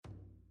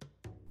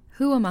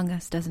Who among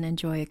us doesn't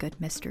enjoy a good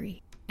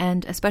mystery?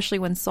 And especially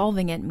when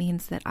solving it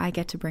means that I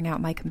get to bring out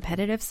my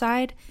competitive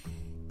side,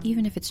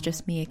 even if it's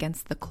just me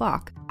against the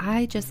clock.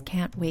 I just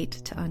can't wait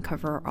to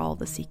uncover all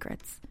the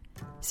secrets.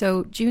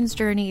 So June's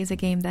Journey is a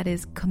game that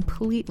is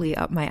completely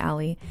up my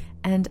alley,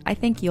 and I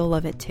think you'll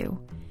love it too.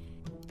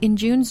 In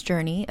June's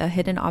Journey, a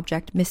hidden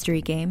object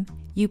mystery game,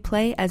 you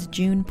play as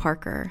June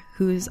Parker,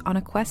 who's on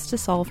a quest to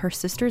solve her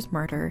sister's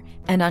murder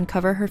and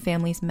uncover her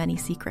family's many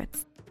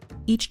secrets.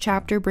 Each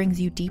chapter brings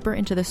you deeper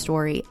into the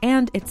story,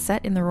 and it's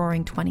set in the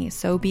Roaring '20s,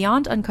 so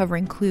beyond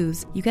uncovering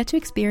clues, you get to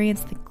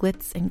experience the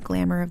glitz and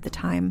glamour of the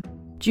time.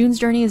 June's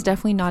Journey is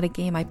definitely not a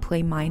game I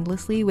play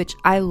mindlessly, which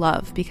I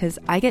love because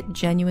I get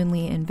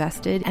genuinely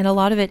invested, and a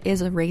lot of it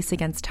is a race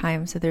against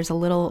time, so there's a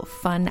little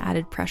fun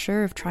added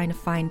pressure of trying to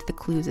find the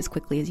clues as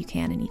quickly as you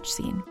can in each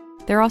scene.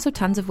 There are also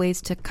tons of ways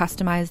to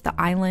customize the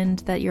island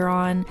that you're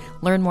on,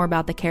 learn more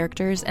about the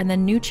characters, and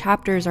then new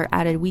chapters are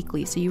added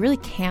weekly, so you really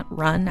can't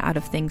run out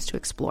of things to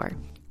explore.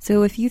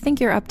 So if you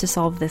think you're up to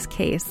solve this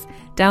case,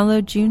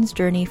 download June's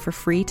Journey for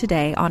free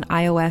today on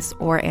iOS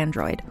or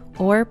Android,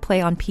 or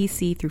play on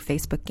PC through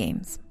Facebook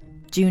Games.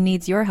 June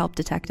needs your help,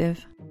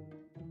 detective.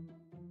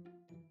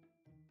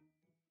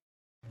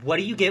 What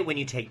do you get when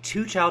you take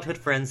two childhood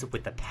friends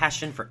with a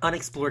passion for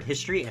unexplored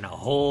history and a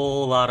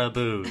whole lot of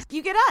booze?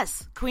 You get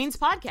us, Queen's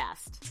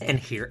Podcast. And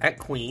here at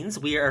Queen's,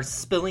 we are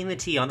spilling the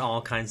tea on all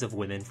kinds of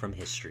women from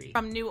history.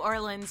 From New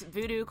Orleans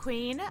voodoo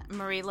queen,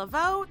 Marie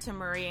Laveau, to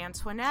Marie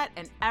Antoinette,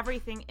 and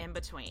everything in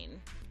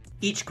between.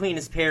 Each queen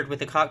is paired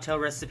with a cocktail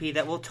recipe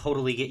that will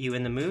totally get you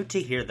in the mood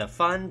to hear the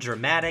fun,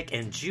 dramatic,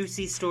 and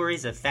juicy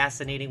stories of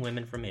fascinating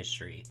women from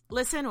history.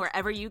 Listen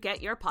wherever you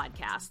get your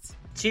podcasts.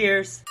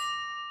 Cheers!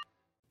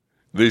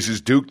 This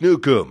is Duke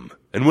Nukem,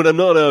 and when I'm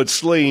not out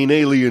slaying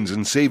aliens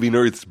and saving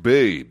Earth's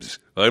babes,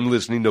 I'm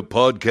listening to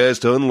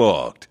Podcast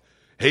Unlocked.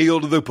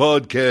 Hail to the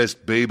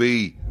podcast,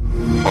 baby!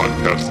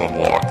 Podcast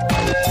Unlocked.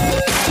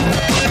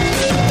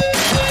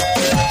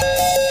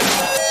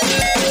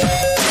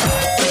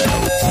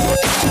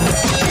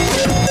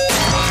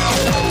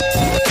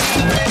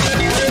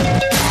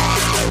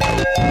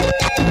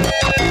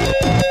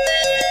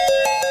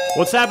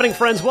 What's happening,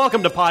 friends?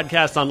 Welcome to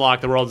Podcast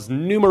Unlocked, the world's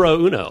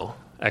numero uno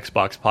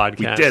Xbox podcast.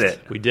 We did it.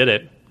 We did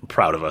it. I'm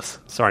proud of us.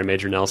 Sorry,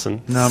 Major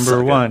Nelson.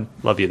 Number one.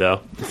 Love you, though.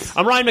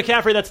 I'm Ryan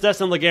McCaffrey. That's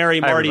Destin Legary.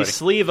 Marty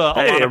Sleva.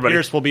 Alana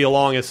Pierce will be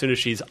along as soon as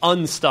she's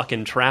unstuck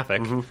in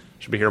traffic.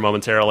 She'll be here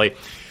momentarily.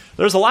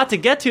 There's a lot to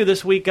get to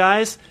this week,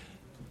 guys.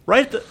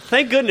 Right?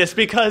 Thank goodness,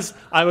 because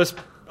I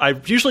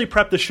usually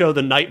prep the show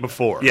the night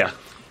before. Yeah.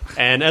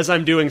 And as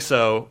I'm doing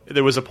so,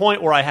 there was a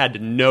point where I had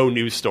no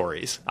news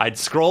stories. I'd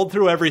scrolled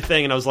through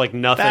everything, and I was like,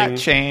 nothing. That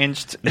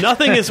changed.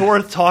 Nothing is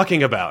worth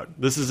talking about.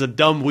 This is a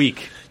dumb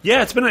week.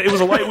 Yeah, it was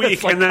a light week.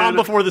 It's like calm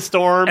before the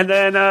storm. And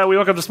then we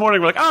woke up this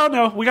morning, we're like, oh,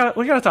 no, we got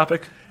a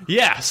topic.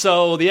 Yeah,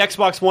 so the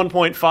Xbox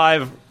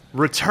 1.5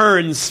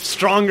 returns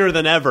stronger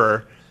than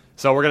ever.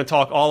 So we're going to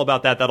talk all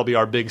about that. That'll be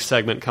our big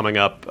segment coming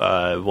up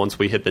once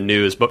we hit the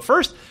news. But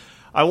first,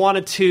 I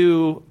wanted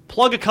to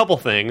plug a couple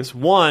things.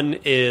 One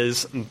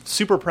is I'm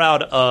super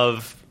proud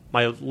of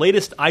my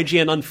latest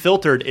IGN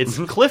Unfiltered. It's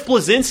Cliff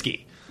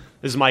Bleszinski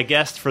is my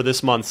guest for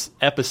this month's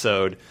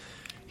episode.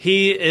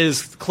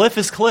 Cliff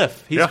is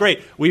Cliff. He's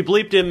great. We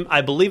bleeped him, I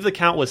believe the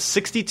count was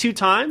 62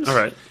 times. All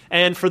right.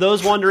 And for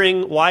those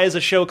wondering, why is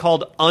a show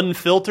called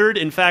Unfiltered?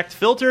 In fact,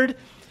 filtered,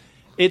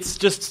 it's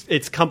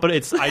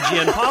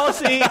IGN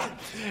policy.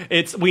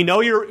 We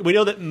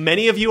know that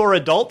many of you are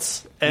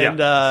adults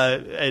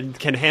and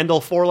can handle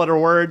 4-letter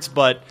words,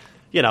 but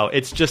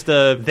it's just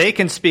they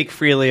can speak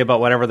freely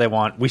about whatever they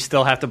want. We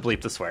still have to bleep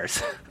the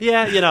swears.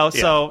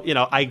 So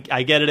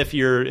I get it if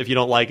you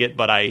don't like it,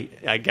 but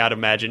I gotta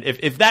imagine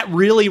if that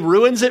really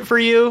ruins it for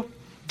you,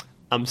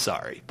 I'm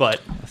sorry,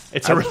 but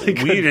it's a really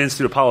good. We need to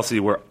institute a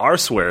policy where our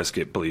swears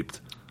get bleeped.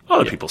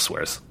 Other people's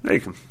swears.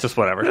 They can just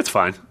whatever. That's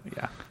fine.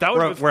 Yeah,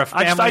 we're a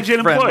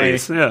family-friendly.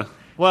 Yeah.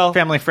 Well,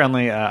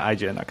 family-friendly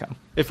IGN.com.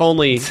 If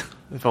only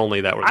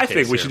that were the I case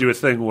think we here. should do a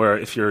thing where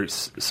if you're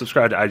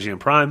subscribed to IGN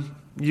Prime,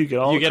 you get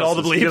all the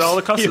bleeps. You get all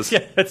the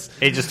cusses.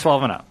 Ages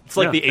 12 and up. It's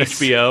like the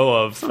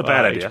HBO of not a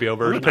bad idea. HBO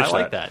version. I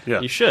like that. Yeah.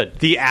 You should.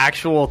 The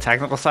actual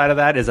technical side of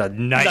that is a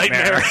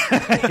nightmare.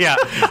 Yeah.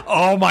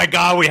 Oh my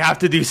God, we have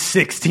to do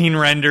 16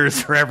 renders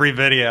for every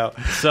video.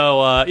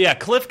 So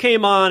Cliff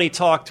came on. He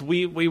talked.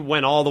 We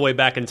went all the way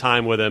back in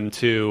time with him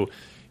to.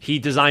 He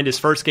designed his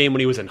first game when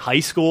he was in high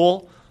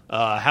school.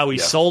 How he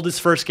sold his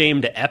first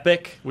game to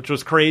Epic, which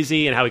was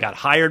crazy, and how he got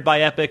hired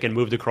by Epic and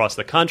moved across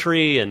the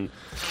country, and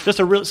just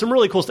some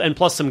really cool stuff, and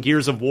plus some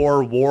Gears of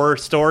War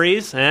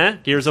stories.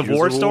 Gears of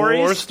War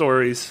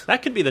stories.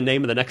 That could be the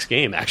name of the next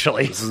game,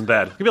 actually. This isn't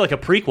bad. It could be like a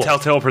prequel.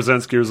 Telltale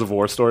presents Gears of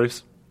War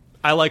stories.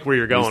 I like where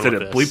you're going with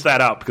this. Bleep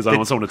that out because I don't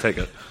want someone to take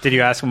it. Did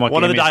you ask him what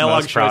one game of the he's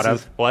dialogue most proud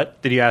choices? of? What?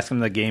 Did you ask him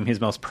the game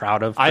he's most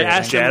proud of? I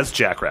asked him, Jazz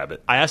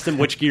Jackrabbit. I asked him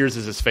which Gears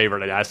is his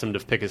favorite. I asked him to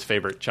pick his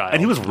favorite child.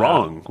 And he was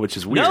wrong, which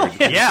is weird. No, he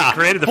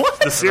created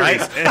the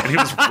series, and he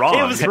was wrong.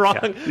 He was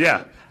wrong.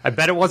 Yeah. I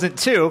bet it wasn't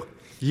 2.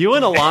 You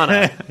and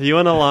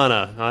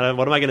Alana.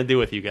 What am I going to do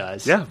with you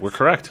guys? Yeah, we're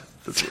correct.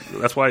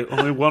 That's why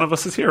only one of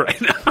us is here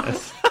right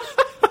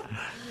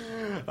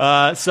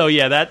now. So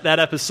yeah, that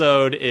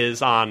episode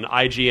is on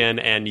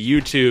IGN and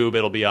YouTube.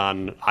 It'll be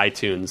on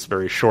iTunes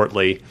very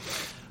shortly.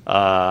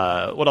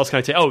 What else can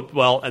I say? Oh,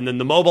 well, and then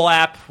the mobile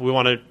app.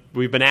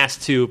 We've been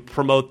asked to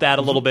promote that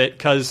a little bit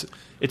because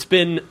it's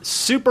been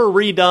super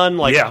redone.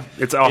 Like, yeah,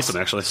 it's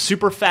awesome, actually.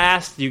 Super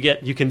fast.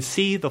 You can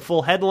see the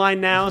full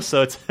headline now,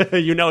 so it's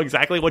you know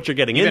exactly what you're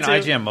getting Even into.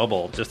 IGN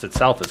Mobile just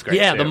itself is great.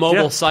 Yeah, too. the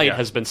mobile site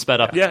has been sped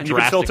up. Yeah, you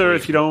can filter drastically.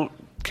 if you don't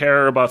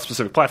care about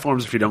specific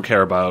platforms, if you don't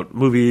care about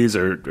movies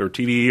or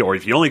TV, or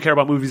if you only care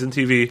about movies and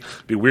TV.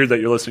 It'd be weird that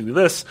you're listening to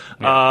this,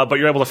 but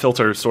you're able to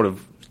filter sort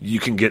of. You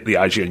can get the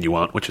IGN you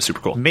want, which is super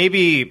cool.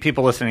 Maybe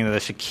people listening to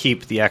this should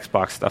keep the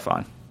Xbox stuff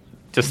on.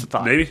 Just a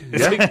thought. Maybe.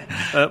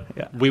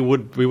 Yeah. We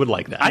would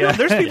like that. I know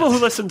there's people who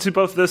listen to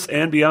both this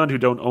and beyond who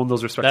don't own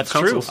those respective That's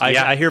consoles. true.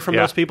 I hear from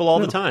those people all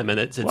the time, and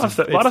it's A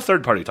lot of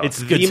third-party talk.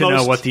 It's Good the to know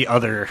most- what the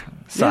other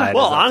side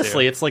Well, is up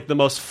honestly, to. it's like the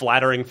most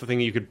flattering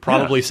thing you could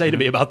probably say to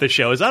me about this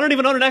show is I don't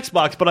even own an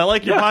Xbox, but I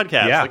like your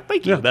podcast. Yeah. Like,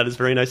 thank you. That is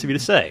very nice of you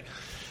to say.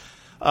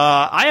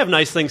 I have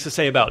nice things to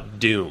say about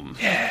Doom.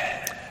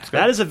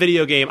 That is a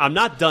video game. I'm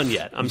not done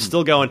yet. I'm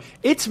still going.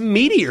 It's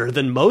meatier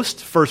than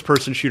most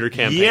first-person shooter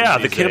campaigns. Yeah,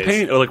 the these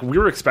campaign, days. like we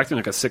were expecting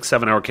like a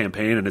 6-7 hour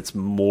campaign, and it's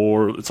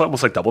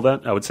almost like double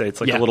that. I would say it's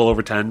like Yeah. a little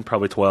over 10,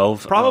 probably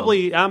 12.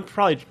 I'm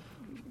probably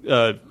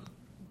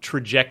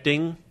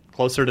trajecting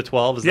closer to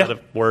 12. Is that a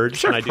word?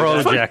 Sure. Can I do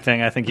that?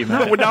 projecting, I think you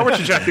meant. Now we're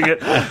projecting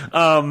it.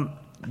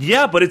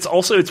 Yeah, but it's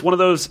one of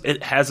those.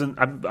 It hasn't.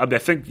 I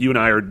think you and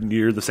I are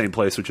near the same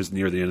place, which is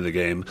near the end of the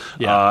game.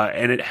 Yeah.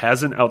 And it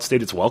hasn't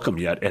outstayed its welcome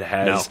yet. It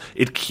has. No.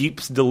 It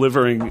keeps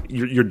delivering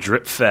your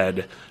drip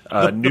fed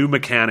new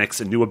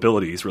mechanics and new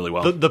abilities really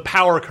well. The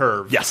power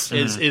curve Yes.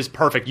 is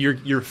perfect.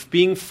 You're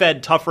being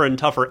fed tougher and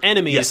tougher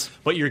enemies, Yes.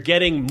 but you're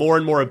getting more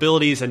and more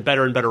abilities and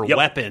better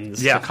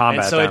weapons. Yeah. To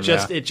combat and so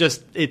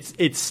them,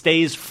 it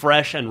stays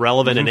fresh and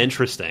relevant and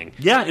interesting.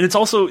 Yeah, and it's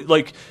also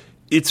like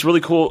it's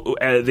really cool.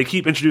 They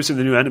keep introducing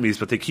the new enemies,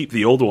 but they keep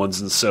the old ones,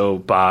 and so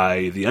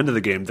by the end of the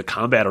game, the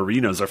combat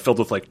arenas are filled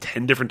with like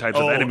 10 different types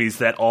of enemies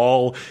that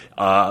all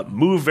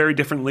move very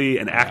differently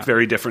and act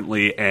very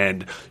differently,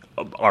 and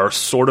are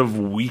sort of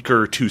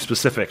weaker to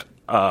specific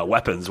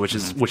weapons,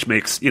 which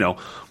makes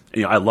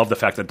I love the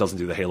fact that it doesn't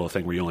do the Halo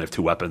thing where you only have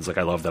 2 weapons. Like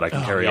I love that I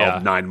can carry all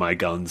 9 my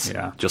guns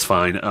just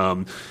fine.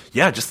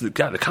 Just the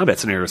combat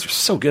scenarios are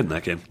so good in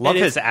that game. Love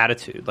his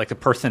attitude, like the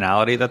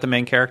personality that the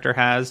main character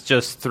has,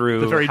 just through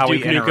The very how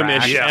Duke he interacts.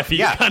 Nukem-ish FE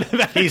kind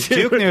of He's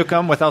attitude. Duke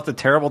Nukem without the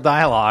terrible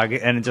dialogue,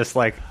 and just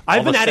like I've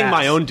been almost adding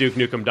my sass. own Duke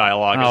Nukem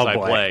dialogue as I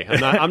boy. play.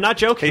 I'm not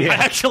joking. I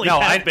actually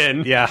have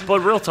been. Yeah,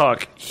 But real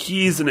talk,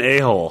 he's an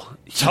a-hole.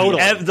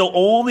 Totally. The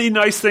only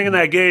nice thing in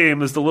that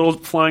game is the little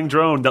flying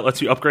drone that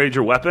lets you upgrade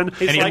your weapon.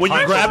 And And when you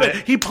punches grab it,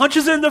 he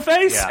punches it in the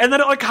face, Yeah. and then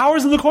it like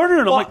cowers in the corner,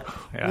 and I'm like,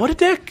 Yeah. what a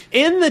dick.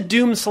 In the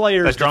Doom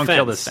Slayer's That drone defense,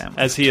 killed his family.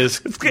 as he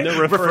is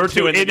referred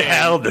to in the game.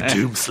 hell, the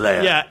Doom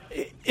Slayer. Yeah,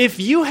 if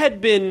you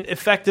had been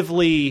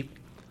effectively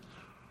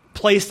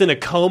placed in a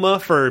coma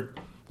for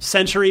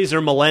centuries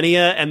or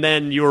millennia, and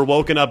then you were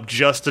woken up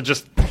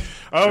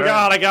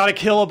God, I gotta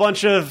kill a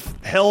bunch of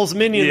Hell's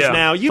minions Yeah.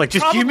 now. like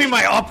just give me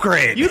my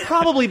upgrade. You'd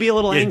probably be a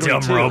little You angry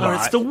dumb too. robot.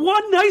 It's the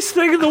one nice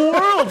thing in the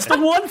world. It's the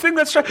one thing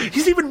that's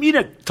he's even mean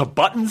it to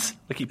buttons.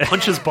 Like he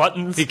punches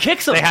buttons. He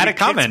kicks them. They had He it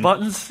coming.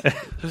 buttons.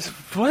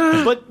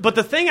 But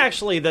the thing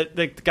actually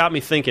that got me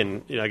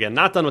thinking, again,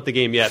 not done with the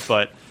game yet,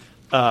 but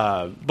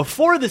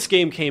before this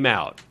game came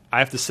out, I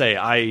have to say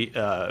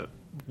I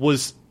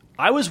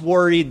was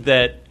worried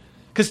that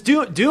because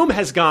Doom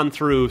has gone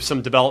through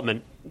some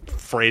development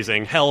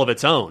phrasing hell of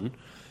its own.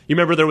 You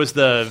remember there was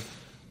the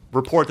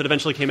report that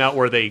eventually came out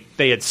where they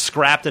had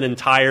scrapped an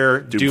entire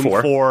Doom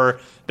 4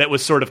 that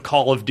was sort of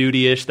Call of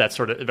Duty-ish, that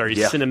sort of very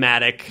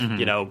cinematic,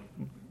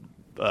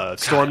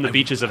 storm the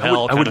beaches of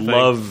hell. I would kind of thing.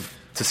 love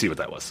to see what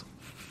that was.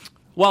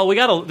 Well,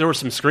 there were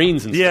some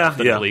screens and stuff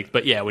that Yeah. leaked,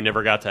 but we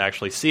never got to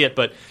actually see it.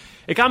 But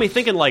it got me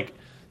thinking, like,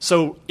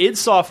 so id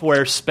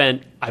Software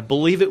spent, I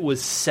believe it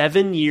was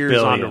 $7 years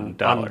 $1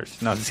 billion.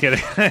 No, just kidding.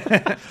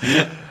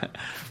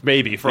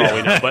 maybe for all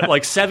we know, but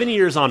like 7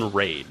 years on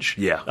Rage.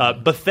 Yeah.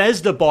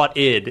 Bethesda bought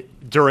id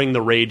during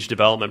the Rage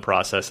development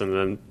process, and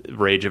then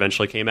Rage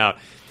eventually came out.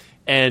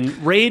 And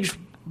Rage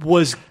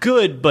was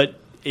good, but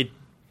it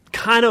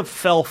kind of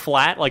fell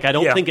flat. Like, I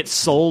don't think it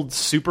sold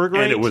super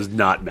great. And it was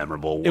not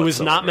memorable. It was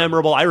not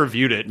memorable. I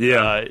reviewed it.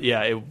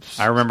 Yeah.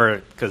 I remember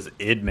because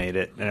id made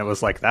it, and it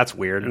was like, that's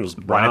weird. It was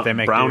Why didn't they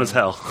make brown Doom? as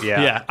hell.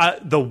 Yeah.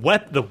 The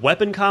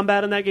weapon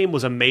combat in that game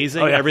was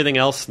amazing. Oh, yeah. Everything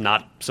else,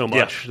 not so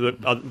much.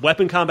 The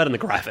weapon combat and the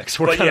graphics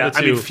were But kind of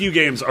the two. few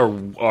games are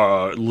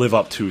live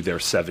up to their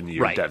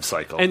 7-year dev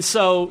cycle. And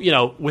so,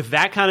 with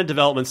that kind of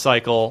development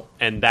cycle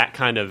and that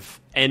kind of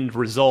end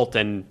result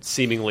and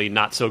seemingly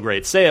not so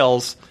great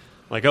sales,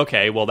 like,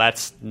 okay, well,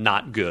 that's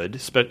not good.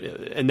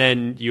 And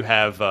then you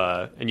have,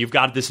 and you've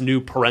got this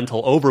new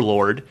parental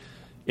overlord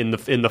in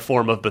the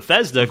form of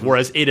Bethesda,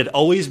 whereas it had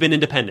always been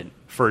independent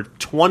for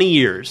 20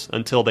 years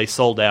until they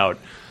sold out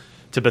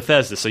to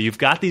Bethesda. So you've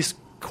got these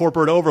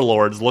corporate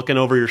overlords looking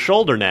over your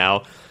shoulder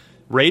now.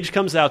 Rage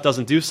comes out,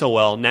 doesn't do so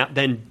well. Now,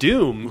 then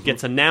Doom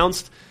gets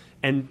announced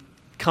and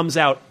comes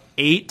out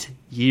 8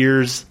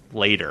 years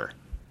later.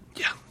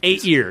 Yeah.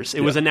 8 years. It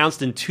was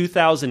announced in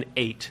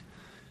 2008,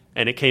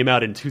 and it came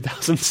out in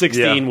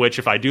 2016, which,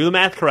 if I do the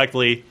math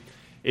correctly,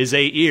 is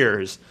 8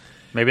 years.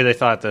 Maybe they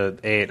thought the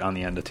 8 on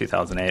the end of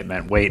 2008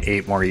 meant wait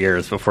 8 more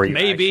years before you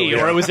Maybe,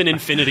 or it was an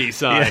infinity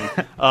sign.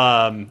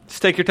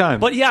 Just take your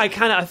time. But yeah,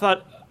 I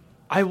thought,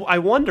 I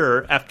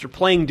wonder, after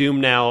playing Doom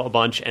now a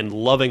bunch and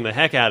loving the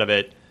heck out of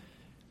it,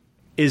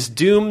 is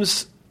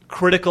Doom's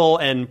critical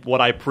and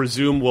what I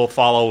presume will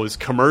follow is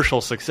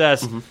commercial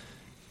success.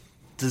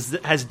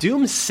 Has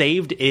Doom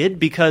saved id?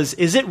 Because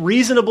is it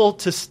reasonable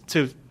to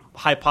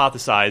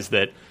hypothesize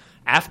that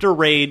after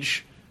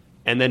Rage,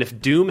 and then if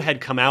Doom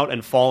had come out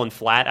and fallen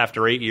flat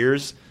after 8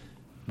 years,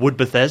 would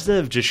Bethesda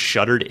have just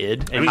shuttered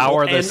id? And how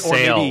are the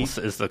sales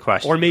is the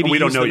question. Or maybe we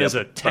don't know yet. as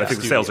a But I think the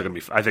test sales are going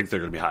to be. I think they're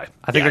going to be high.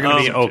 I think they're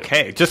going to be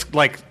okay. Just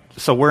like,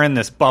 so we're in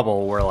this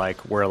bubble where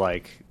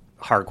we're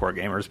hardcore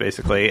gamers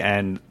basically,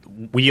 and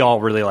we all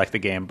really like the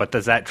game, but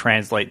does that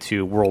translate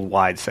to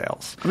worldwide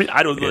sales? I mean,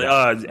 I don't.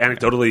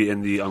 Anecdotally,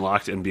 in the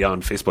Unlocked and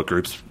Beyond Facebook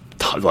groups,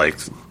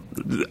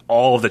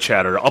 all of the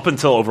chatter up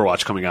until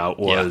Overwatch coming out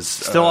was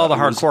still all the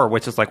hardcore,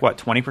 which is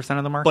 20%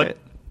 of the market. But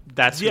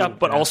that's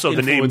but also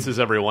the name influences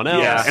everyone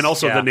else. Yeah, and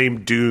also the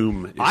name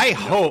Doom. I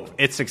hope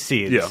it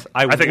succeeds. Yeah,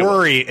 I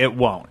worry it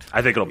won't.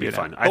 I think it'll be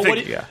fine. What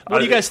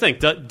do you guys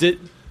think?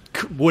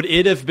 Would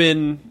it have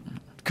been?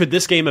 Could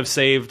this game have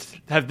saved?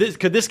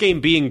 Could this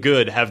game being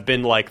good have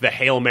been like the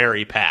Hail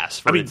Mary pass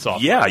for id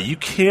Software? Yeah, you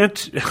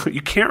can't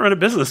run a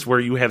business where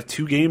you have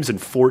 2 games in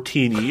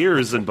 14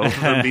 years and both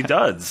of them be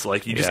duds.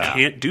 You just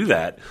can't do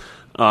that.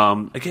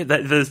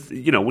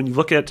 Again, when you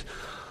look at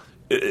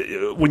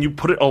when you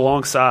put it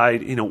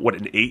alongside, what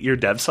an 8-year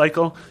dev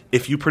cycle.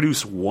 If you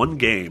produce one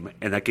game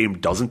and that game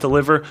doesn't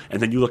deliver,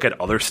 and then you look at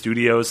other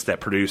studios that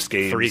produce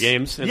games, 3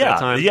 games in that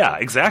time. Yeah,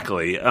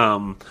 exactly. We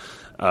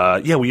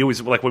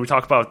always when we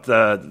talk about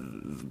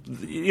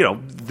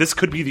this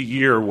could be the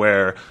year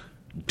where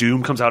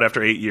Doom comes out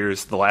after 8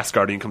 years, The Last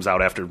Guardian comes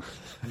out after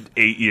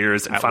 8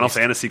 years, and Final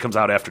Fantasy comes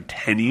out after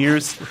 10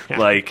 years.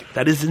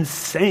 That is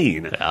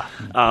insane. Yeah.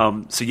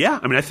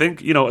 I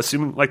think,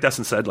 assuming, like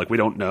Destin said, we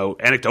don't know.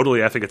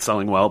 Anecdotally, I think it's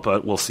selling well,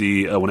 but we'll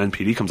see when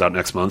NPD comes out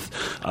next month.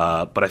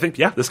 But I think,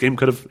 this game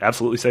could have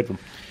absolutely saved them.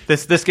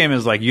 This game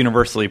is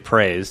universally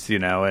praised,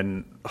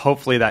 and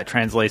hopefully that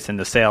translates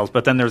into sales.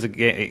 But then there's a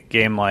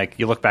game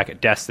you look back at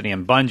Destiny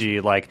and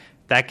Bungie,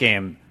 that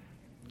game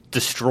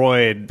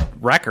destroyed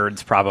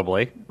records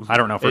probably. I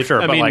don't know for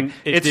sure, but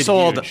it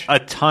sold huge. A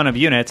ton of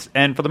units,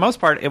 and for the most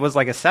part, it was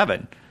a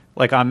 7,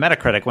 on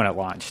Metacritic when it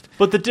launched.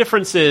 But the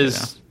difference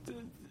is,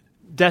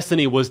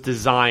 Destiny was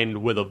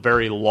designed with a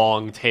very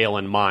long tail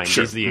in mind.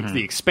 Sure. There's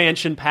the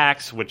expansion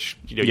packs, which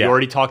you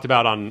already talked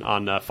about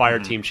on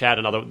Fireteam Chat,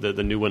 and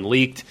the new one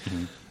leaked.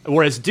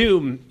 Whereas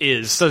Doom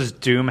is... Does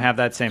Doom have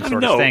that same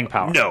sort of staying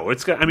power? No,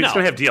 it's going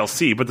to have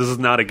DLC, but this is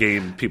not a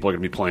game people are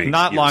going to be playing.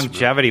 Not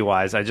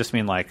longevity-wise. I just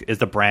mean, is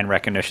the brand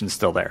recognition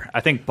still there?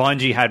 I think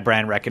Bungie had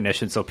brand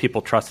recognition, so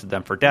people trusted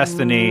them for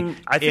Destiny. And Doom.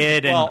 I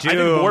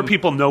think more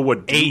people know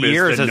what Doom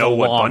is than know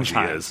what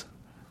Bungie is.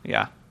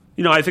 Yeah.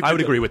 I think I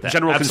would agree with that.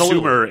 General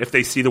consumer, if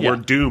they see the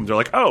word Doom, they're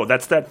like, "Oh,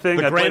 that's that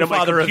thing I played on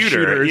my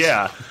computer."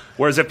 Yeah.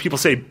 Whereas if people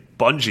say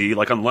Bungie,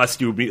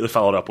 unless you immediately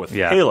follow it up with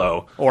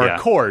Halo or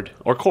Cord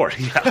or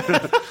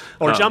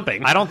or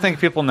jumping, I don't think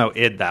people know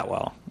id that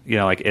well.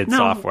 id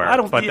Software. I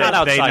don't. But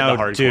not they outside know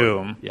the hardcore.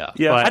 Doom.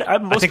 Yeah.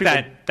 Most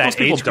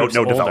people don't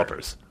know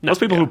developers. Most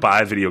people who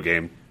buy a video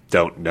game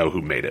don't know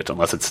who made it,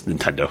 unless it's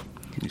Nintendo.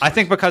 I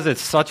think because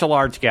it's such a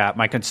large gap,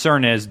 my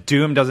concern is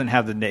Doom doesn't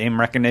have the name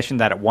recognition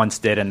that it once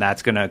did, and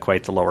that's going to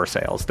equate to lower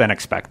sales than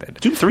expected.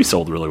 Doom 3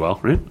 sold really well,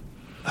 right?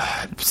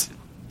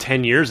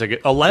 10 years ago.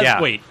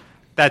 11. Wait,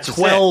 that's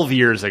 12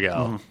 years ago.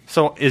 Mm-hmm.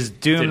 So is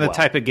Doom the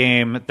type of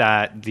game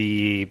that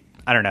the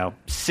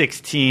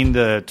 16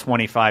 to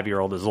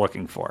 25-year-old is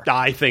looking for?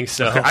 I think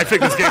so. I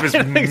think this game is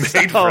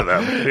made for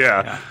them.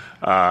 Yeah.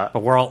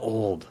 But we're all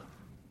old.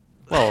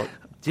 Well,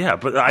 yeah,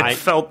 but I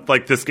felt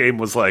like this game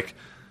was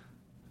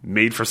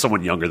made for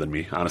someone younger than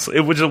me, honestly. It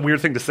was a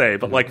weird thing to say,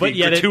 but the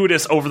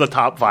gratuitous,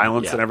 over-the-top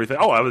violence and everything.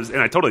 Oh,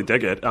 I totally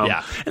dig it.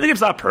 And the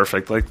game's not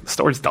perfect. The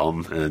story's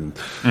dumb, and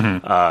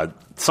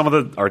some of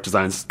the art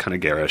design's kind of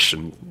garish,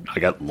 and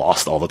I get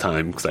lost all the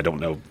time because I don't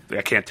know.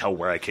 I can't tell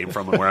where I came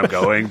from and where I'm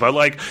going. But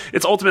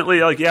it's ultimately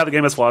the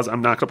game has flaws.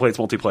 I'm not going to play its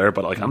multiplayer,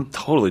 but I'm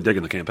totally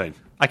digging the campaign.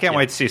 I can't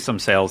wait to see some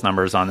sales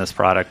numbers on this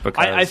product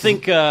because I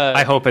think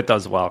I hope it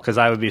does well because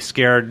I would be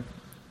scared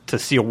to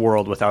see a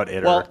world without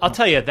it. Well, I'll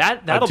tell you,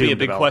 that'll be a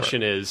big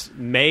question is,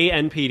 may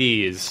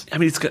NPDs...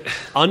 it's good.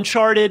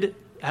 Uncharted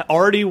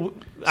already...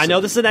 I know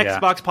this is an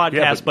Xbox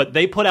podcast, but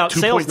they put out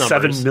sales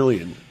numbers. 2.7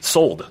 million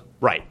sold.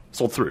 Right.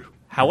 Sold through.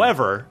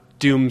 However,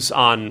 Doom's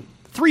on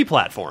 3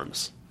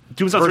 platforms.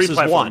 Doom's on 3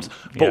 platforms.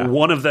 But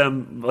one of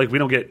them, we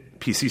don't get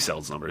PC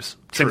sales numbers.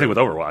 Same thing with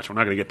Overwatch. We're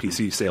not going to get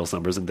PC sales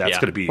numbers, and that's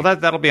going to be... Well,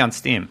 that'll be on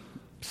Steam.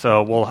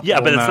 So we'll... Yeah,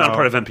 but it's not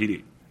part of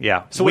NPD.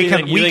 Yeah. So we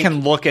what do you think-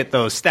 can look at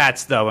those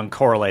stats though and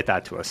correlate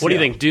that to us. What do you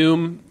think?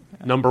 Doom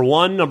number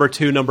 1, number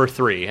 2, number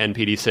 3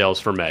 NPD sales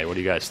for May. What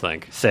do you guys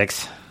think?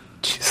 6.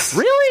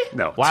 Really?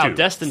 No. Wow, 2.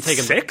 Destin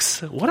taking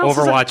 6. What else?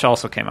 Overwatch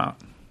also came out.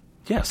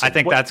 Yes. I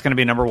think that's going to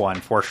be number 1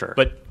 for sure.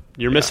 But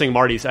you're missing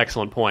Marty's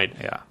excellent point.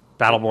 yeah,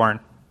 Battleborn.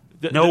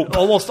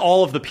 Almost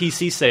all of the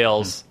PC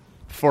sales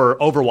for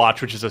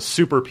Overwatch, which is a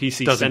super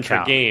PC Doesn't centric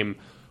count. game,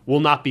 will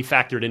not be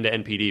factored into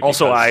NPD.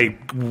 Also, because-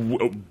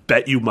 I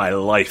bet you my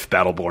life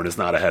Battleborn is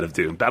not ahead of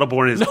Doom.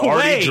 Battleborn has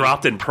already way.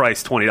 dropped in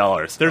price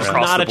 $20. there's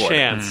across not the a board.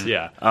 chance.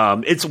 Yeah.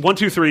 It's 1,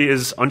 2, 3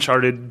 is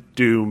Uncharted,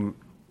 Doom,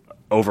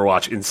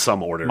 Overwatch in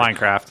some order.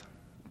 Minecraft.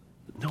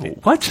 No,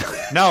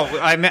 what? No,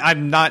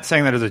 I'm not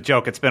saying that as a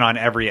joke. It's been on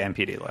every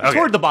NPD list. Okay.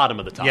 Toward the bottom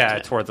of the top. Yeah,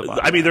 10. toward the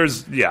bottom. I mean,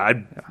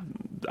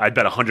 I'd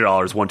bet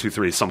 $100, 1, 2,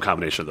 3, some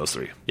combination of those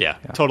three. Yeah,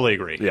 totally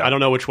agree. Yeah. I don't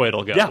know which way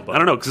it'll go. Yeah, but I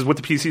don't know because with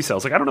the PC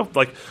sales, like I don't know,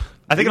 like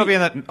I think it'll be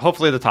in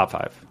hopefully the top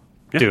 5.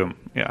 Yeah. Doom.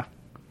 Yeah.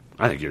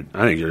 I think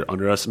you're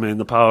underestimating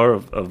the power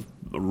of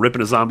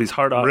ripping a zombie's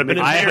heart out. Ripping and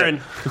and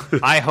making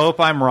tearing. I hope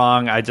I'm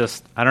wrong. I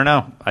don't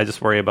know. I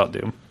just worry about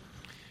Doom.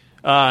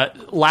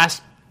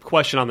 Last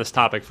question on this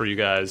topic for you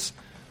guys.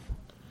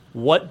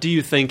 What do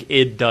you think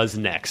id does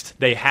next?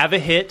 They have a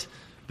hit.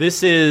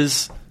 This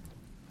is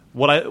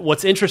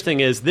what's interesting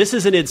is this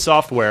is an id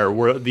Software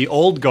where the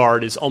old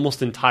guard is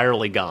almost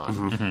entirely gone.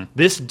 Mm-hmm.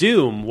 This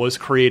Doom was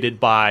created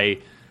by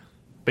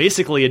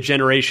basically a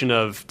generation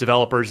of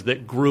developers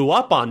that grew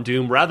up on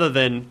Doom rather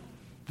than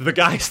the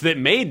guys that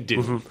made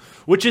Doom,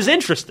 which is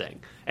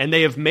interesting. And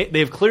they've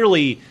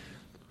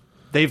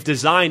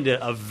designed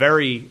a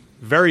very,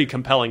 very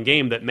compelling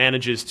game that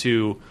manages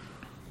to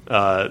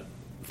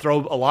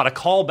throw a lot of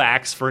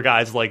callbacks for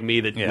guys like me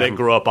that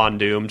grew up on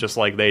Doom just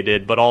like they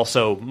did, but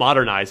also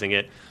modernizing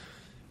it.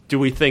 Do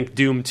we think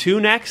Doom 2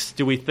 next?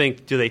 Do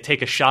they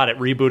take a shot at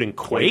rebooting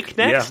Quake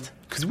next? Yeah,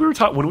 because when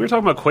we were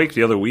talking about Quake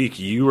the other week,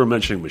 you were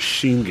mentioning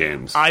machine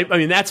games. I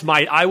mean,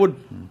 I would,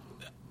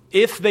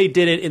 if they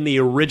did it in the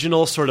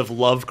original sort of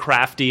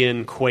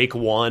Lovecraftian Quake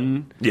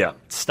 1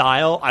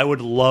 style, I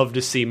would love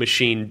to see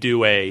Machine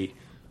do a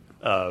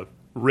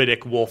Riddick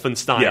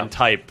Wolfenstein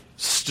type,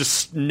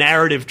 just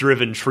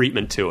narrative-driven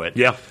treatment to it.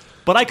 Yeah.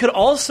 But I could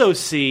also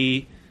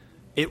see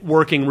it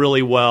working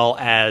really well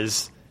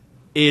as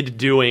id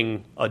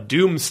doing a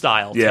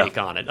Doom-style take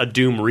on it, a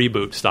Doom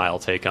reboot-style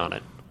take on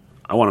it.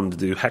 I want them to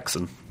do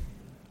Hexen.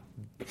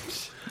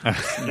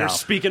 You're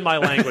speaking my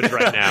language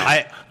right now.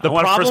 I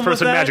want a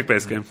first-person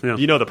magic-based game. Yeah.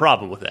 You know the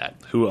problem with that.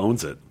 Who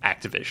owns it?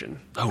 Activision.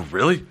 Oh,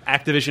 really?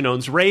 Activision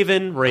owns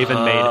Raven.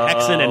 Raven made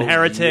Hexen and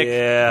Heretic.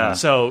 Yeah.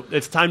 So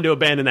it's time to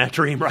abandon that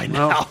dream right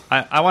now.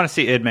 I want to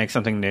see id make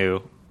something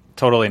new,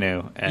 totally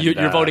new. And,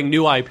 You're voting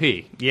new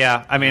IP.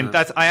 Yeah, I mean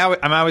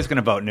I'm always going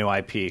to vote new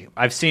IP.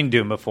 I've seen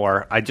Doom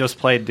before. I just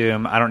played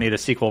Doom. I don't need a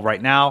sequel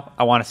right now.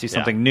 I want to see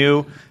something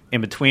new in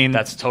between.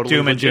 That's totally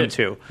Doom legit. and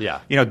Doom 2.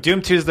 Yeah.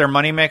 Doom 2 is their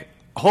money make.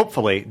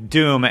 Hopefully,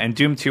 Doom and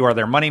Doom 2 are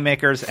their money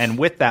makers, and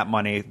with that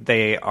money,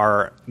 they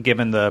are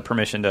given the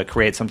permission to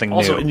create something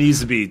Also, new. it needs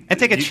to be and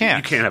take a you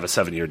chance. You can't have a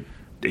 7-year,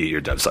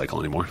 8-year dev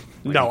cycle anymore.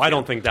 No, I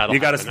don't think that'll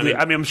happen.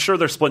 I mean, I'm sure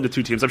they're split into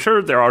 2 teams. I'm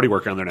sure they're already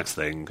working on their next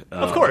thing.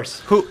 Of course.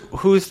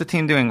 Who's the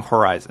team doing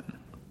Horizon?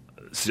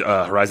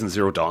 Horizon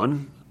Zero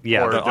Dawn.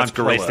 Yeah, Or on that's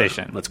Guerrilla.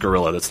 PlayStation. That's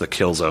Guerrilla. That's the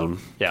Killzone.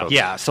 Yeah. folks.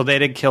 Yeah, so they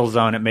did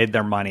Killzone. It made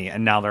their money,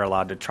 and now they're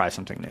allowed to try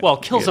something new.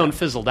 Well, Killzone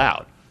fizzled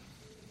out.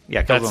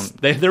 Yeah,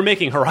 Killzone. They're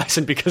making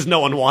Horizon because no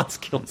one wants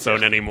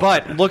Killzone anymore.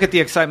 But look at the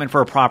excitement for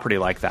a property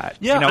like that.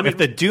 Yeah, I mean- if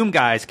the Doom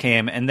guys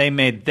came and they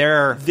made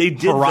their They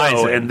did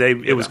Horizon, though,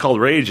 and it was called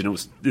Rage, and it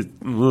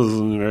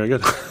wasn't very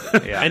good.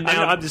 Yeah. and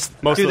now I'm just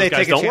most Do of those they guys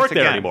take a don't chance work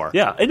there again? anymore.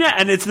 Yeah,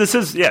 and this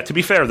is to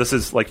be fair, this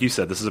is like you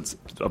said, this is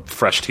a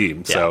fresh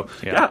team. So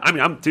Yeah. I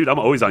mean, I'm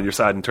always on your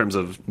side in terms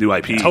of new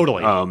IP.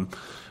 Totally.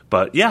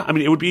 But yeah, I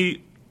mean, it would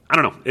be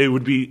it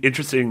would be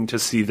interesting to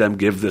see them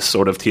give this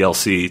sort of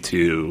TLC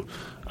to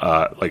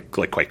like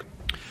Quake.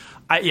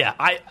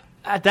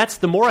 That's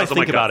the more I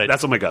think about it.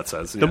 That's what my gut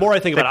says. The more I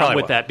think They about it, I'm probably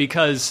with will. that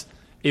because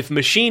if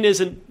Machine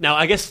isn't now,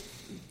 I guess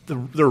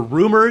the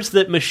rumors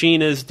that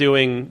Machine is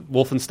doing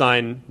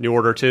Wolfenstein New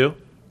Order 2.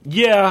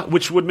 yeah,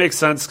 which would make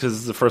sense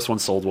because the first one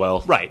sold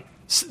well. Right.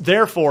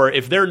 Therefore,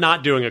 if they're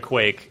not doing a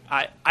Quake,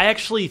 I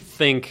actually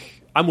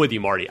think I'm with you,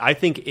 Marty. I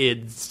think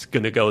id's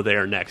going to go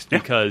there next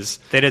because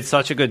they did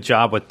such a good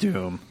job with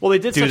Doom. Well, they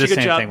did Do such the a good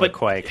same job, thing but with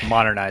Quake,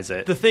 modernize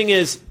it. the thing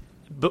is,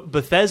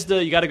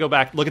 Bethesda. You got to go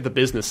back, look at the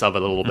business of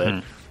it a little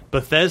bit.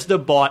 Bethesda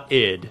bought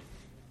id,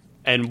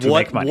 and To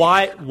make money.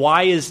 why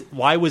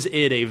was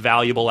id a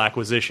valuable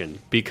acquisition?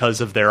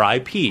 Because of their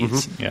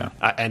IPs, Yeah.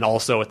 And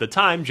also at the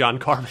time John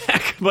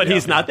Carmack, but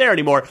he's not there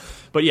anymore.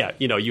 But yeah,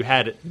 you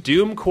had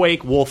Doom,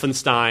 Quake,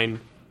 Wolfenstein.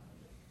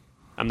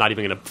 I'm not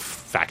even going to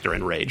factor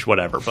in Rage,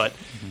 whatever. But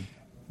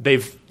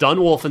they've done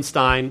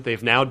Wolfenstein.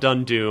 They've now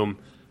done Doom.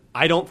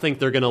 I don't think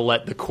they're going to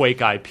let the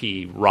Quake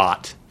IP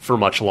rot for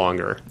much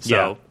longer.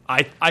 So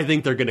I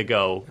think they're going to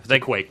go to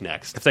Quake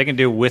next. If they can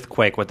do with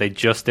Quake what they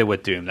just did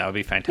with Doom, that would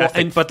be fantastic.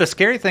 Well, and- but the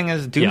scary thing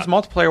is Doom's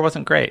multiplayer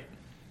wasn't great.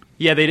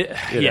 Yeah, they did.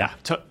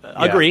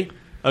 Agree.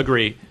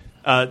 Agree.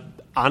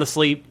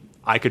 Honestly,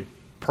 I could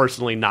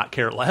personally not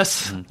care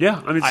less. Yeah,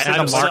 I mean,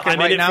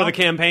 I'm in it for the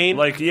campaign.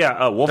 Like,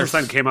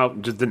 Wolfenstein came out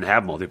and just didn't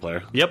have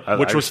multiplayer. Yep,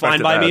 which was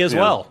fine by me as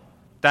well.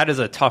 That is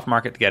a tough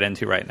market to get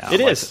into right now. It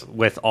is.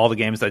 With all the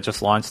games that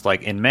just launched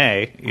like in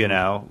May, you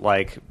know,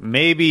 like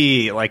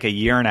maybe like a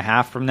year and a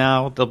half from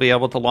now they'll be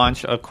able to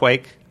launch a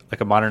Quake, like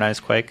a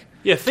modernized Quake.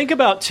 Yeah, think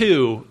about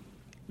too.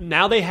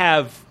 Now they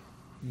have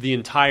the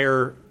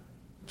entire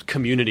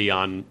community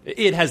on.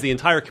 It has the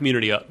entire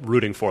community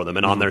rooting for them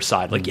and on their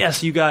side. Like,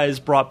 yes, you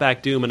guys brought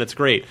back Doom and it's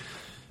great.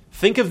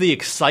 Think of the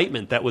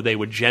excitement that they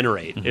would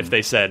generate if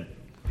they said,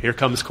 "Here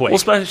comes Quake." Well,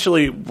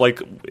 especially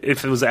like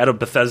if it was at a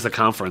Bethesda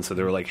conference and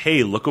they were like,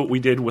 "Hey, look what we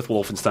did with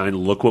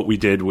Wolfenstein. Look what we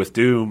did with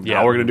Doom. Yeah.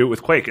 Now we're going to do it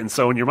with Quake." And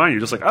so in your mind,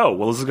 you're just like, "Oh,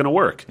 well, this is going to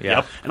work."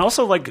 Yep. And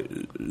also, like,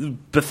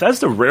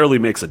 Bethesda rarely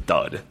makes a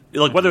dud.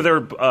 Like whether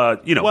they're,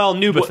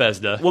 new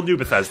Bethesda. Well, new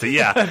Bethesda,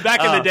 yeah.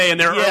 Back in the day, in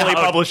their early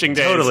publishing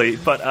days, totally.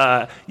 But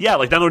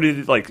like not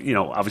only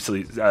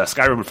obviously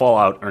Skyrim and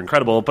Fallout are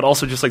incredible, but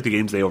also just like the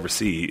games they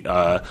oversee.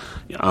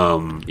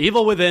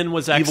 Evil Within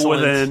was excellent. Evil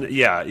Within,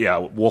 yeah,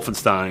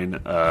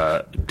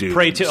 Wolfenstein, Doom.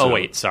 Prey 2. Oh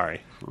wait, sorry.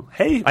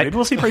 Hey, maybe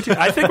we'll see Prey 2.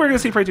 I think we're going to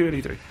see Prey 2 at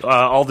E3.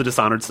 All the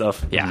Dishonored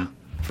stuff. Yeah,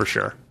 for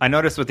sure. I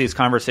notice with these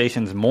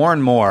conversations more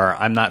and more,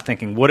 I'm not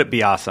thinking, would it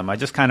be awesome? I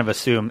just kind of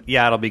assume,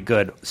 yeah, it'll be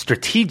good.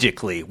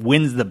 Strategically,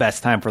 when's the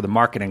best time for the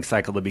marketing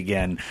cycle to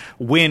begin?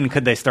 When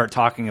could they start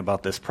talking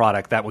about this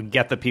product that would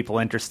get the people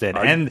interested?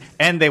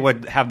 And they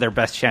would have their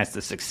best chance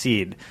to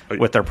succeed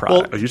with their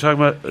product. Are you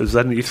talking about, is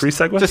that an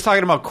E3 segue? Just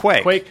talking about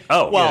Quake.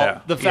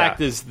 The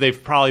fact is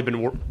they've probably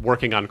been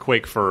working on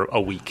Quake for a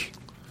week.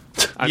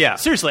 Yeah.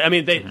 Seriously, I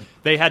mean,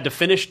 they had to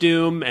finish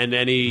Doom and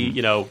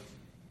any,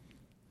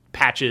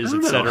 patches,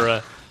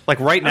 etc. Like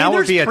right now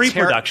would be a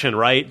pre-production,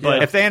 right?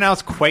 But if they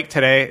announced Quake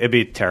today, it'd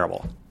be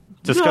terrible.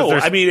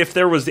 If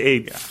there was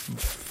a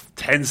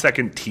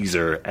 10-second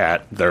teaser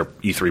at their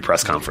E3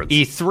 press conference.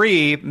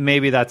 E3,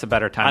 maybe that's a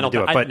better time to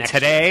do it. But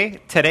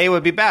today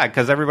would be bad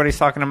because everybody's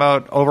talking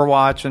about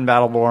Overwatch and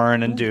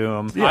Battleborn and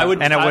Doom. Yeah.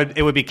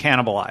 It would be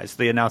cannibalized.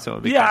 The announcement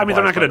would be I mean,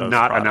 they're not going to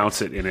not products.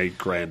 announce it in a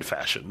grand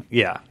fashion.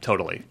 Yeah,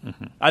 totally.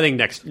 Mm-hmm. I think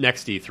next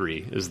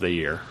E3 is the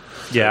year.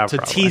 Yeah, to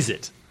probably. tease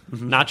it.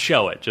 Mm-hmm. Not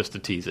show it, just to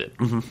tease it.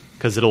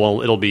 Because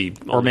it'll be...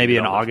 Or maybe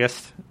in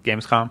August,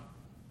 Gamescom?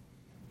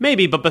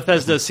 Maybe, but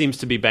Bethesda seems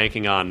to be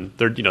banking on...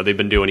 they've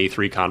been doing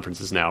E3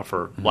 conferences now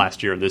for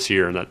last year and this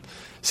year, and that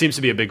seems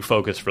to be a big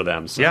focus for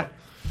them. So. Yeah.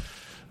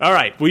 All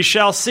right, we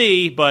shall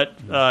see, but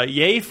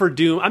yay for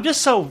Doom.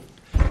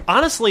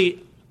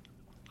 Honestly,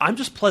 I'm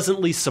just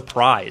pleasantly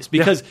surprised,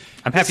 because...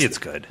 I'm happy it's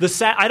good.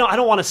 I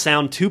don't want to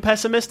sound too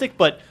pessimistic,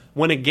 but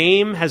when a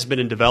game has been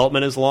in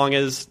development as long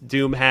as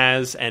Doom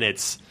has, and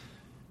it's...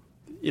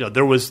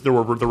 there were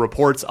the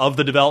reports of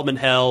the development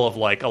hell of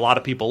like a lot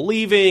of people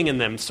leaving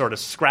and them sort of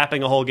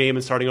scrapping a whole game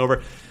and starting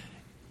over.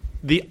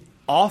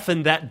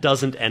 Often that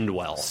doesn't end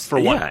well.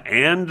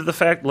 And the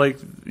fact,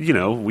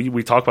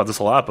 we talk about this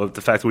a lot, but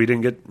the fact that we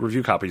didn't get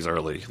review copies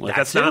early, that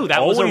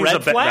was a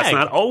red flag. That's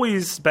not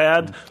always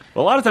bad,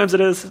 but a lot of times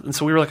it is. And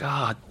so we were like,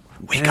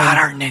 we got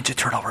our Ninja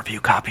Turtle review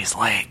copies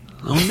late.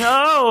 Oh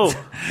no!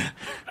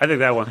 I think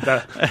that one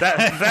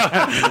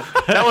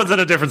that one's in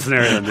a different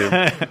scenario than Doom.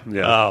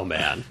 Yeah. Oh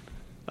man.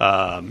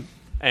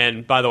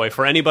 And by the way,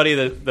 for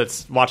anybody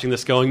that's watching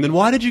this going, then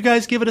why did you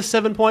guys give it a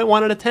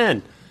 7.1 out of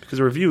 10? Because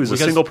a review is a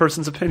single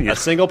person's opinion. A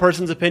single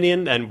person's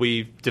opinion, and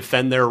we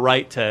defend their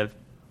right to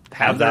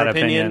have their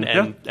opinion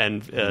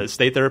and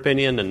state their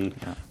opinion, and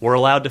we're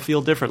allowed to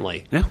feel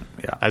differently. Yeah.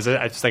 As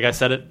I think I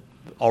said it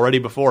already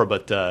before,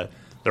 but there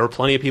were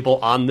plenty of people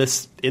in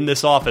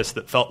this office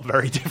that felt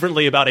very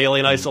differently about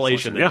Alien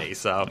Isolation than me.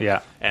 So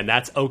and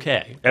that's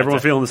okay. Everyone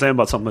feeling the same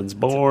about something that's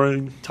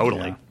boring.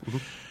 Totally.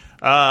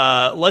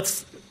 Yeah.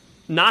 Let's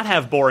not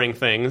have boring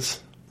things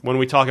when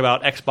we talk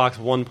about Xbox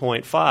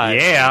 1.5.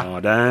 Yeah. Oh,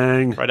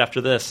 dang. Right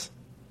after this.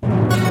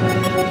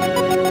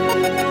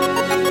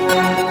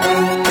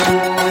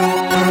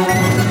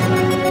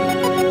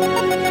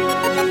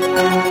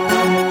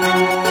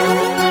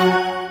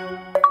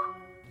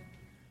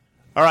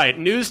 All right,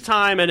 news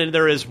time, and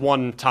there is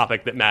one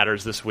topic that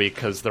matters this week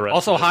because the rest.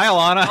 Also, hi,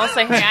 Alana. I'll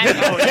say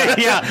hi.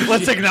 Yeah,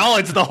 let's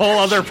acknowledge the whole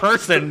other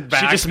person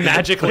back. She just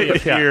magically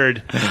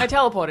appeared. I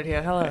teleported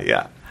here. Hello.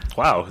 Yeah.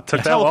 Wow, it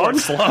took that long?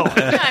 Slow.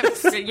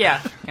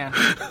 Yeah.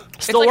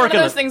 It's like one of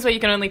those things where you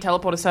can only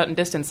teleport a certain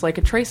distance, like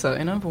a Tracer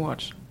in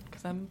Overwatch.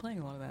 Because I've been playing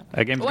a lot of that.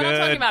 That game's but we're good. not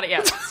talking about it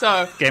yet.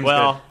 So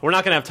we're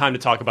not going to have time to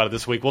talk about it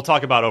this week. We'll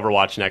talk about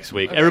Overwatch next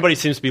week. Okay. Everybody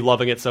seems to be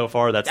loving it so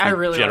far. That's the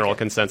really general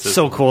consensus.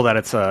 So cool that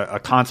it's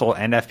a console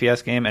and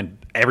FPS game, and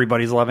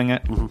everybody's loving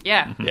it. Mm-hmm.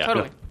 Yeah,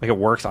 totally. Like it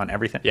works on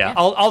everything. Yeah.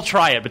 I'll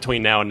try it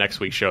between now and next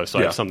week's show, so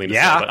I have something to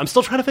say. But I'm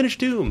still trying to finish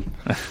Doom.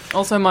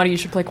 Also, Marty, you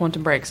should play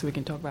Quantum Break so we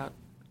can talk about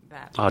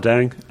that. Oh,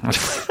 dang.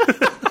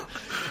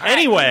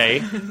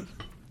 Anyway,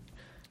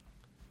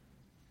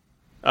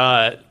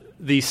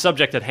 the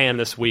subject at hand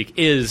this week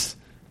is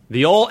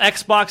the old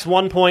Xbox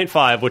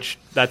 1.5, which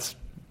that's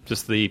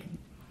just the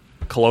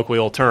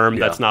colloquial term.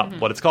 That's not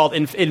what it's called.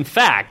 In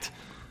fact,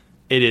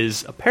 it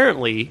is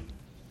apparently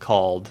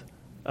called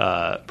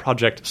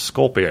Project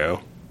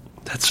Scorpio.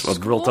 That's a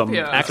real dumb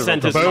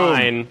Accent is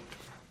mine.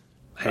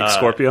 Hank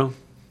Scorpio?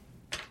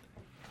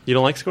 You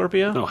don't like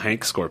Scorpio? No,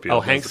 Hank Scorpio. Oh,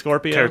 Hank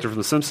Scorpio? Character from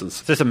The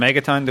Simpsons. Is this a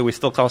megaton? Do we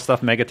still call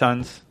stuff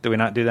megatons? Do we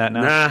not do that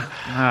now?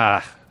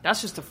 Nah. That's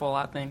just a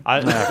Fallout thing.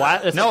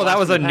 No, that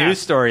was a news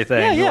story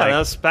thing. Yeah, like that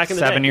was back in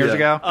the 7 day. years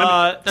ago.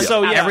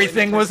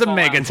 Everything was a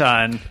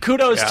megaton.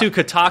 Kudos to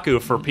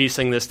Kotaku for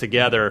piecing this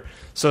together.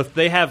 So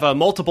they have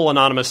multiple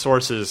anonymous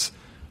sources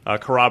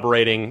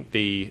corroborating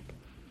the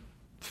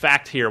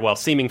fact here,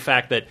 seeming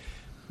fact that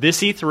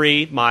this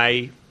E3,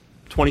 my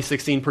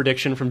 2016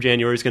 prediction from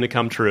January is going to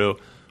come true.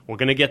 We're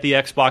going to get the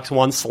Xbox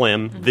One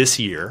Slim this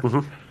year.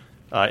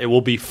 It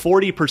will be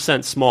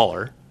 40%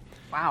 smaller.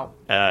 Wow.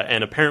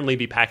 And apparently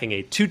be packing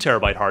a 2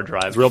 terabyte hard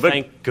drive. It's real big.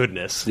 Thank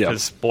goodness,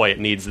 because boy, it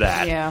needs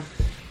that. Yeah.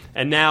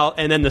 And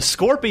then the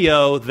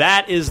Scorpio,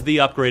 that is the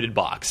upgraded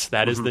box.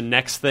 That is the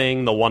next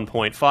thing, the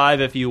 1.5,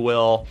 if you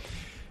will.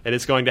 And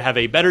it's going to have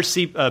a better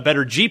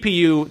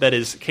GPU that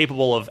is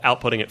capable of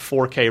outputting at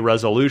 4K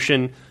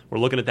resolution. We're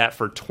looking at that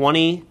for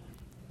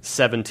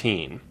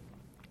 2017.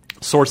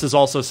 Sources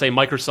also say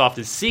Microsoft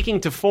is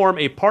seeking to form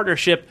a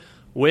partnership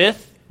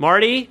with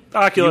Marty.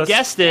 Oculus. You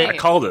guessed it. I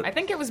called it. I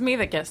think it was me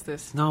that guessed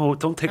this. No,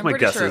 don't take I'm my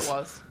pretty guesses. sure it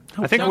was.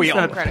 I think we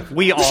all credit.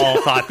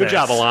 thought Good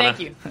job, Alana. Thank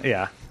you.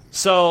 Yeah.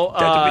 So,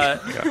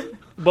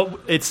 but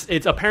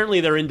it's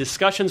apparently they're in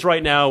discussions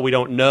right now. We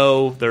don't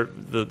know, or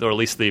at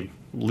least the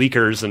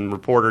leakers and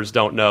reporters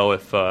don't know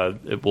if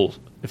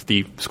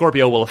the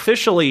Scorpio will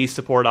officially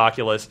support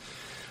Oculus.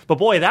 But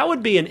boy, that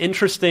would be an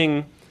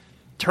interesting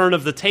turn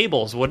of the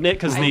tables, wouldn't it?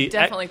 Because I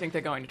definitely think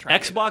they're going to try.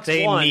 Xbox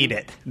They One need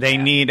it. They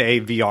need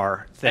a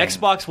VR thing.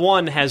 Xbox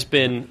One has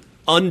been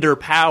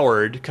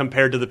underpowered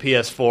compared to the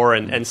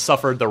PS4 and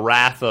suffered the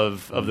wrath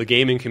of the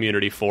gaming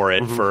community for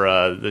it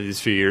for these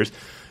few years.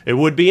 It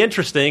would be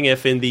interesting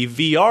if in the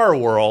VR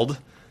world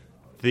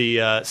the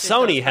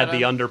Sony had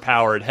the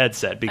underpowered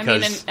headset,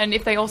 because and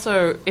if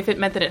it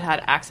meant that it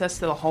had access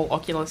to the whole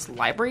Oculus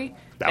library,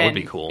 that would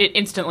be cool. It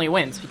instantly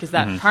wins, because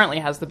that currently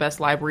has the best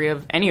library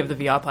of any of the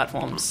VR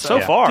platforms. So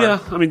far. Yeah,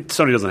 I mean,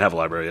 Sony doesn't have a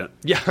library yet.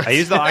 Yeah. I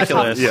used the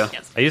Oculus.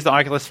 Yes. I used the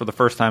Oculus for the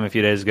first time a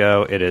few days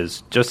ago. It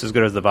is just as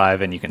good as the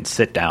Vive, and you can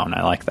sit down.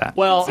 I like that.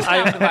 Well,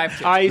 down the Vive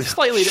too. I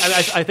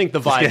think the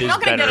Vive is I'm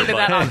not going to better. get into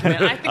that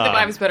argument. I think the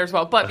Vive is better as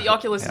well, but the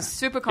Oculus is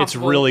super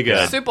comfortable. It's really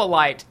good. Super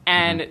light,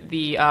 and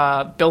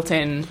the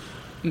built-in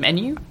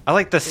menu. I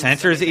like the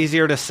sensors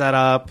easier to set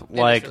up.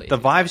 Like really the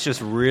Vive's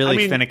just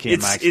really finicky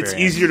in my experience. It's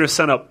easier to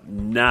set up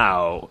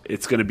now.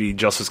 It's going to be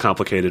just as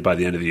complicated by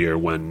the end of the year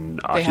when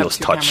Oculus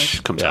two Touch cameras.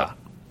 comes out.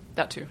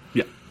 That too.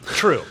 Yeah.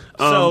 True.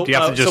 So Do you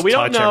have to just so we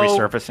touch don't every know,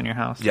 surface in your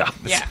house? Yeah.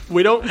 Yeah.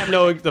 We don't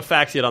know the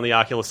facts yet on the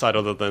Oculus side,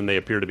 other than they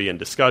appear to be in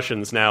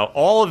discussions. Now,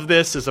 all of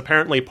this is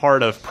apparently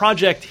part of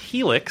Project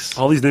Helix.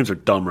 All these names are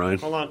dumb, Ryan.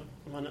 Hold on.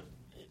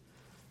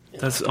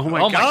 That's oh my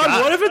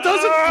god! What if it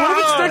doesn't? What if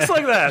it sticks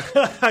like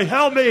that?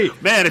 Help me,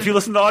 Man, if you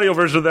listen to the audio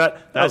version of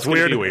that, That's was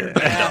weird. weird.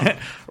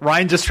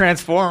 Ryan just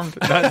transformed. So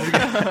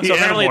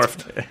apparently,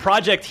 anamorphed.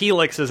 Project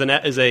Helix is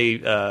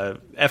a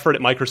effort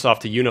at Microsoft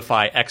to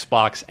unify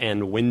Xbox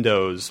and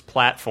Windows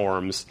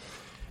platforms,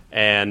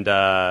 and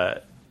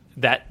that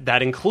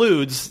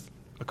includes,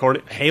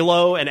 according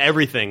Halo and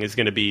everything is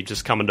going to be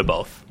just coming to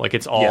both. Like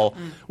it's all,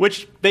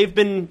 which they've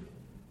been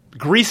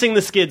greasing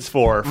the skids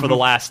for the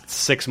last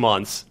 6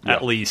 months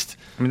at least.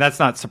 I mean, that's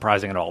not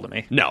surprising at all to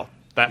me. No,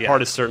 that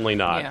part is certainly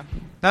not. Yeah.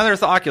 Now there's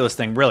the Oculus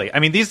thing, really. I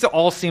mean, these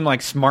all seem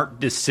like smart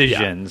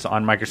decisions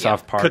on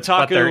Microsoft's part,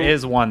 but there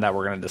is one that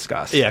we're going to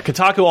discuss. Yeah,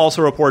 Kotaku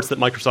also reports that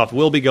Microsoft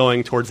will be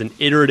going towards an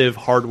iterative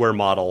hardware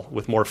model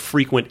with more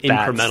frequent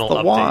incremental That's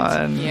the updates.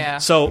 one. Yeah.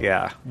 So,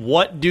 Yeah.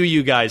 what do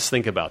you guys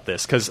think about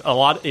this? Because a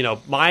lot,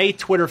 my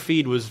Twitter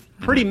feed was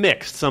pretty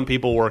mixed. Some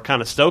people were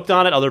kind of stoked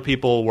on it. Other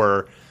people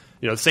were,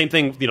 the same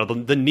thing.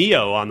 The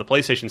Neo on the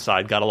PlayStation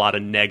side got a lot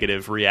of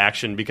negative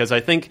reaction, because I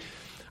think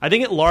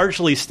it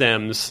largely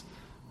stems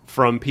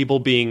from people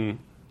being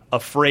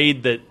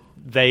afraid that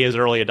they, as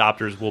early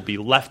adopters, will be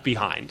left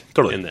behind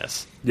in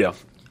this. Yeah,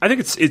 I think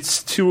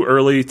it's too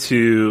early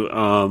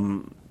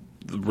to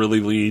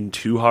really lean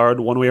too hard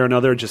one way or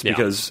another. Just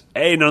because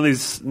A, none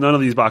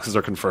of these boxes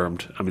are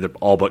confirmed. I mean, they're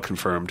all but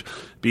confirmed.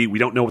 B, we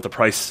don't know what the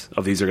price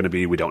of these are going to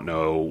be. We don't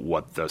know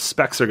what the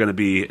specs are going to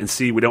be. And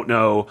C, we don't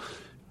know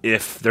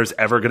if there's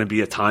ever going to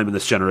be a time in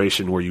this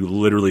generation where you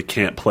literally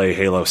can't play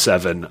Halo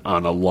 7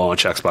 on a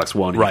launch Xbox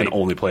One. You can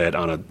only play it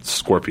on a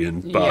Scorpion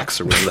box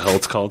or whatever the hell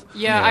it's called.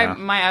 Yeah,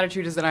 my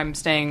attitude is that I'm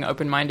staying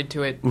open-minded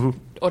to it,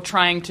 or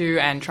trying to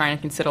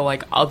consider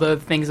like other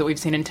things that we've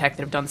seen in tech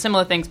that have done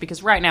similar things,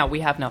 because right now we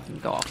have nothing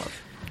to go off of.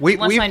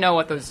 Unless I know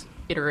what those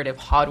iterative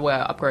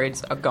hardware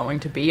upgrades are going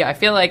to be, I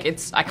feel like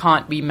I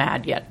can't be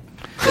mad yet.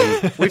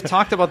 We've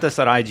talked about this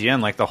at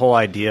IGN, like the whole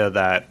idea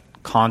that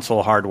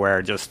console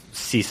hardware just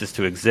ceases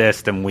to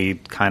exist, and we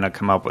kind of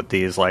come up with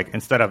these, like,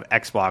 instead of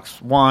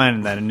Xbox One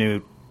and then a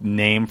new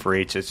name for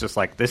each, it's just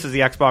like, this is the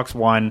Xbox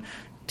One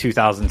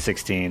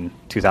 2016,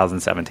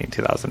 2017,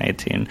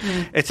 2018.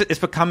 It's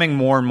becoming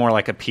more and more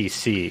like a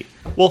PC.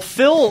 Well,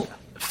 Phil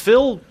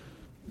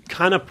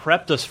kind of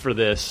prepped us for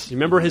this. You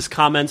remember his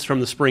comments from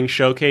the spring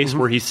showcase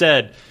where he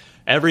said,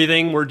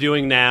 everything we're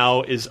doing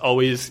now is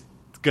always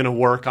going to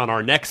work on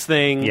our next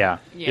thing. Yeah.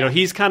 You know,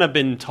 he's kind of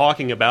been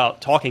talking up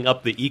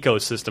the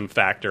ecosystem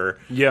factor.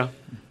 Yeah.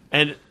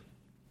 And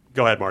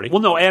go ahead, Marty.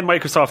 Well, no, and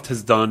Microsoft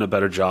has done a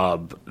better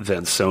job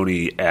than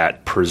Sony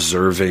at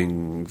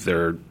preserving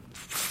their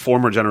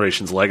former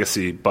generation's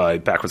legacy by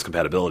backwards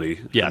compatibility.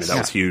 Yes. I mean, that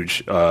was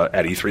huge at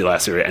E3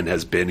 last year and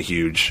has been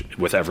huge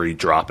with every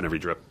drop and every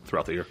drip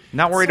throughout the year.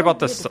 Not worried about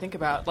weird this. to think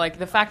about, like,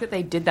 the fact that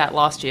they did that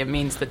last year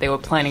means that they were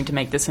planning to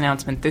make this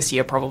announcement this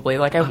year, probably.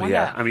 Like, I wonder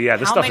this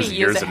how stuff many is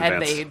years years in ahead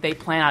advance. they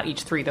plan out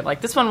each 3. That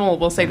like, this one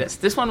will say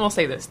this one will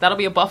say this. That'll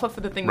be a buffer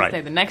for the thing Right. they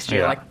say the next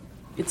year. Yeah. Like,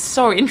 it's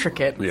so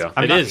intricate. Yeah.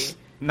 It is.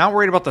 Not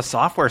worried about the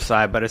software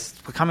side, but it's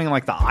becoming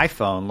like the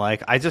iPhone.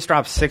 Like, I just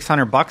dropped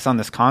 $600 on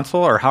this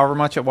console, or however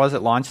much it was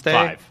at launch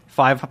day.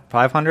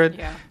 $500.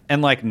 Yeah.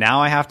 And like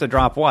now I have to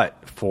drop what?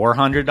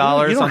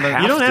 $400 You on the.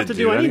 don't have to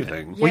do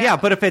anything. Well, yeah,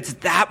 but if it's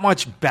that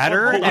much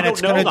better Well, and it's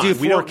going to do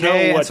we don't 4K know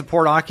and what-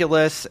 support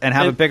Oculus and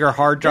have a bigger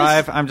hard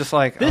drive, I'm just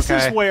like, This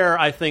okay. is where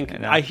I think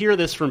I hear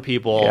this from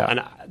people, Yeah.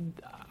 and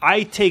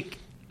I take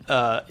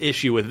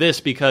issue with this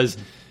because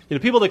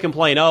people that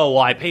complain, oh, well,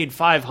 I paid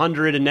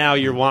 $500 and now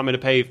you want me to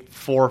pay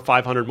 $400 or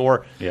 $500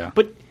 more. Yeah.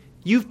 But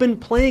you've been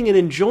playing and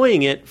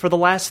enjoying it for the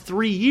last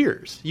 3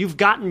 years. You've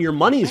gotten your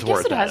money's I guess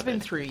worth. it out has of been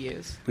it. 3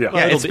 years. Yeah.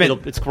 Well, Yeah,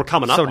 we're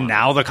coming up. So on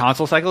now it. the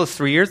console cycle is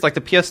 3 years. Like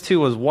the PS2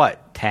 was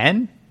what,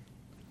 10?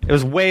 It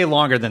was way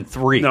longer than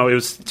 3. No, it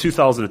was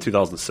 2000 to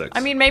 2006. I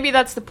mean, maybe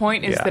that's the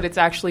point, is Yeah. that it's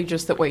actually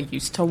just that we're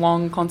used to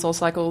long console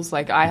cycles.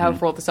 Like, I have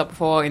brought this up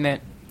before in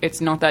that it's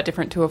not that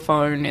different to a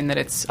phone, in that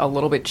it's a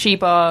little bit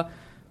cheaper.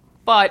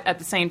 But at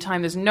the same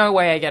time, there's no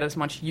way I get as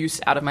much use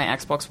out of my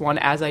Xbox One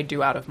as I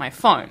do out of my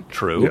phone.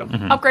 True.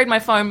 Yeah. Upgrade my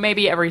phone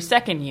maybe every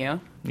second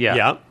year. Yeah.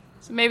 Yeah.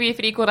 So maybe if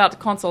it equaled out to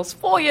consoles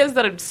 4 years,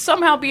 that'd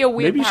somehow be a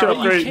weird maybe you should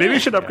parallel. upgrade. Maybe you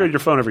should upgrade your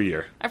phone every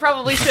year. I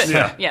probably should.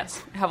 Yeah.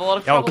 Yes. I have a lot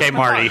of trouble Okay, with my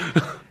Marty.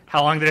 phone.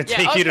 How long did it Yeah,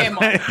 take you okay, to?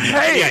 Marty.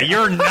 Hey, yeah,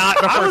 you're not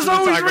the I was person to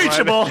always talk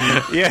about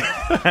it. reachable.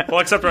 Yeah. Well,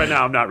 except right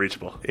now, I'm not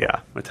reachable.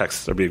 Yeah. My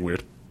texts are being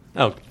weird.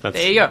 Oh, that's,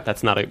 There you go.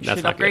 That's not a. You That's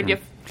should not upgrade good. your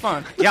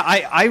phone. Yeah,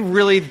 I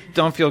really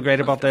don't feel great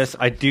about this.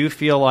 I do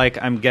feel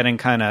like I'm getting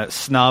kind of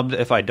snubbed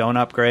if I don't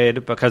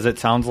upgrade, because it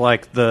sounds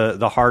like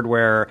the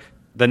hardware,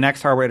 the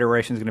next hardware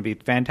iteration is going to be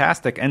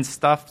fantastic, and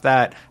stuff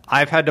that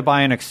I've had to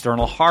buy an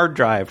external hard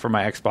drive for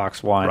my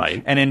Xbox One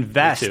Right. and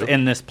invest Me too.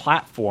 in this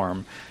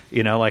platform.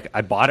 You know, like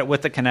I bought it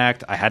with the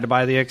Kinect. I had to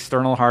buy the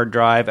external hard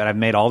drive, and I've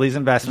made all these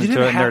investments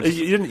to it. And there's-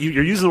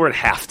 You're using the word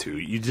 "have to."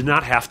 You did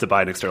not have to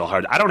buy an external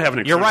hard. I don't have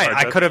an You're external right. hard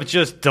I drive. could have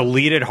just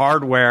deleted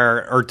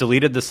hardware or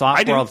deleted the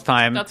software all the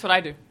time. That's what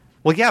I do.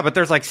 Well, yeah, but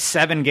there's like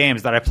 7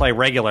 games that I play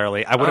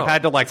regularly. I would have Oh,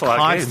 had to like that's a lot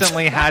of games.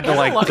 constantly had to There's a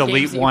like lot of games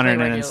delete that you one play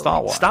and then regularly.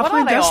 install one. Stop What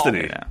playing are they all?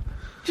 Destiny. Yeah.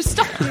 Just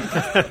stop.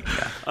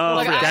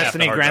 Like,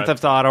 Destiny, hard Grand drive.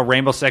 Theft Auto,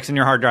 Rainbow Six, and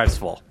your hard drive's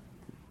full.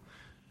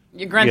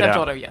 Your Grand You Theft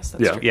know. Auto, yes,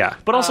 that's Yeah, true. Yeah.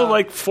 But also,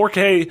 like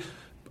 4K.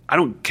 I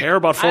don't care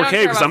about I don't 4K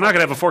care because about I'm not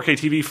going to have a 4K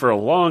TV for a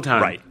long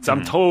time. Right. So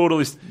I'm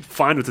totally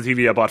fine with the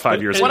TV I bought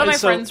 5 years ago. One of my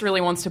So- friends really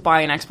wants to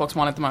buy an Xbox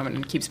One at the moment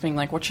and keeps being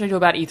like, what should I do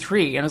about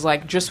E3? And I was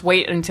like, just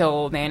wait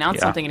until they announce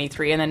Yeah. something in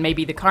E3 and then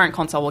maybe the current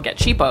console will get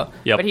cheaper.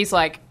 Yep. But he's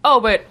like,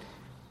 oh, but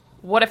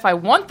what if I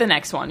want the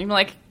next one? And I'm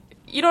like,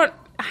 you don't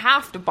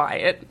have to buy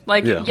it.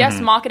 Like, Yeah. yes,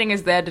 marketing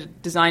is there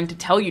designed to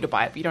tell you to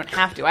buy it, but you don't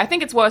have to. I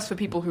think it's worse for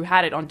people who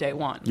had it on day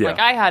one. Yeah. Like,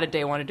 I had a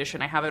day one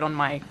edition. I have it on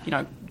my,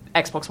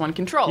 Xbox One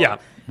controller. Yeah.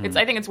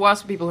 I think it's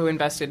worse for people who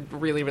invested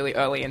really, really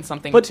early in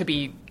something But- to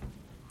be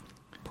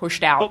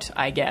pushed out,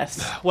 I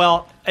guess.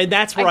 Well, and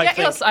that's where I I get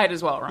think. your side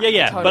as well, right? Yeah,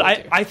 yeah. Totally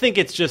But do. I think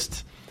it's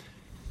just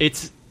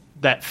it's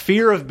that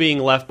fear of being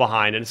left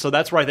behind, and so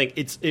that's where I think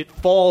it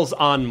falls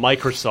on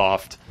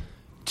Microsoft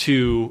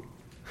to.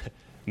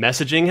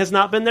 Messaging has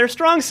not been their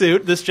strong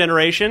suit this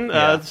generation.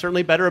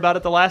 Certainly better about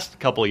it the last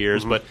couple of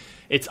years, but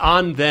it's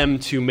on them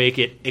to make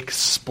it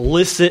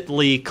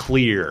explicitly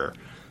clear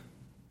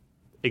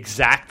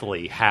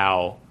exactly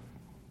how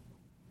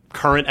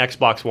current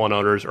Xbox One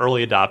owners,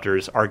 early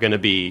adopters, are going to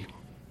be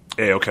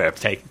okay.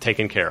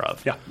 taken care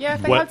of. Yeah. Yeah,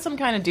 if they What- had some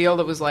kind of deal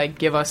that was like,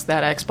 give us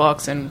that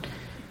Xbox and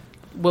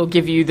we'll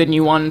give you the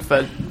new one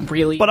for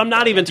really. But I'm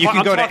not even. You can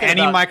I'm go to talking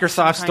any about-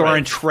 Microsoft store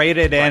and trade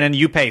it in, and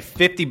you pay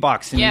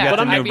 $50 and Yeah, you but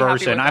get the I'd new be happy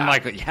version. with I'm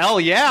that. like,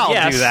 hell yeah, I'll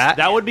Yes, do that.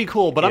 That would be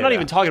cool. But I'm not Yeah.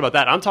 even talking about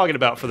that. I'm talking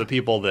about for the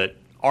people that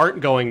aren't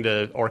going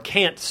to or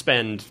can't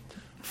spend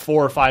 $400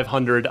 or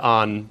 $500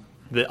 on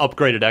the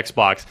upgraded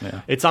Xbox.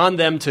 Yeah. It's on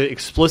them to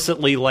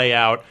explicitly lay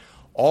out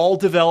all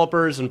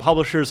developers and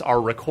publishers are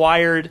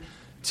required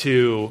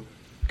to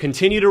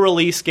continue to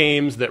release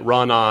games that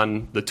run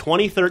on the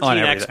 2013 On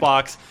everything.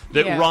 Xbox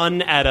that Yeah.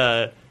 run at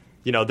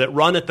that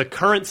run at the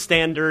current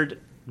standard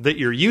that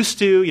you're used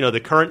to, the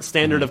current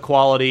standard of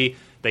quality.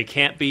 They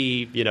can't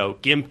be,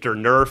 gimped or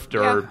nerfed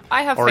or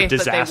I have or faith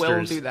disasters. that they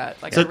will do that.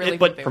 Like, So I really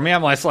but think they For will. me,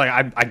 I'm like,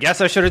 I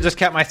guess I should have just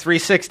kept my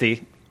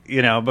 360,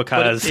 But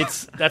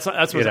because that's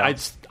what You know.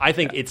 I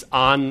think it's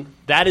on.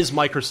 That is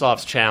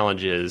Microsoft's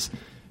challenge is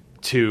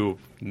to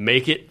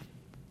make it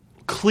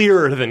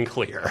clearer than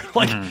clear.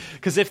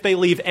 Because if they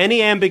leave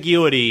any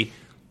ambiguity,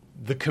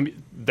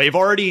 they've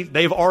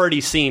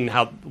already seen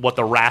what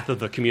the wrath of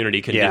the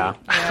community can do.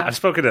 I've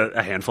spoken to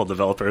a handful of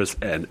developers,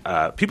 and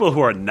people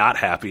who are not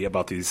happy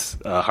about these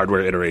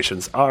hardware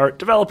iterations are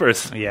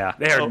developers. Yeah,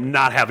 they are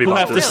not happy who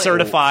about have this. to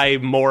certify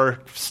more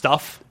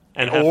stuff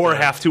and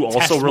have to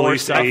also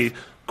release a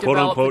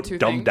quote-unquote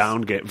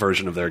dumbed-down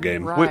version of their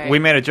game. Right. We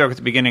made a joke at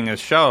the beginning of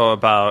the show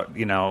about,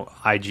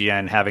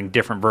 IGN having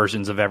different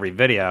versions of every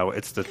video.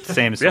 It's the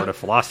same sort of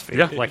philosophy.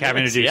 Yeah. Like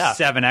having to do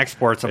 7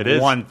 exports of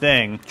one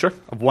thing,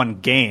 of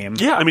one game.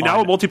 Yeah, I mean, now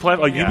a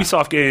multi-platform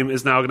Ubisoft game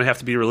is now going to have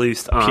to be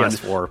released on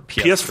PS4,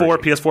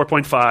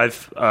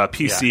 PS4.5,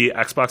 PC,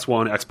 Xbox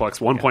One, Xbox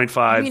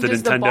 1.5, the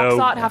does Nintendo the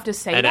box art have to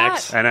say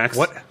NX.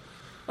 What?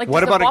 Like,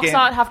 What does about the a box game-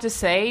 art have to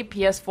say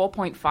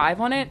PS4.5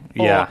 on it?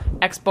 Or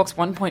Xbox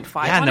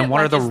 1.5 Yeah, and then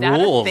what are the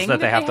rules that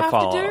they have to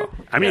follow? Do?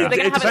 I mean, Are they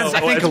gonna it have depends. a- I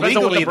think It depends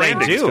on what the legally they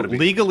branding is do. gonna be.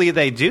 Legally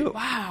they do.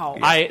 Wow.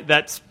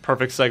 That's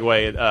perfect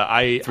segue.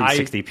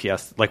 360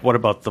 PS. Like, what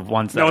about the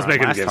ones that No one's are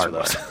making last games for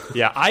hardware? those.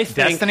 Yeah, I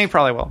think Destiny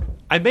probably will.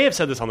 I may have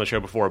said this on the show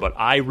before, but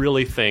I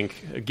really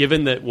think,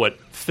 given that what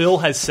Phil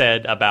has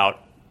said about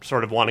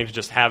sort of wanting to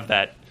just have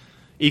that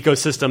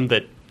ecosystem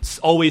that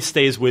always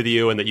stays with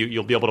you and that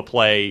you'll be able to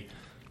play,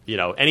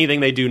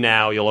 anything they do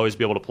now, you'll always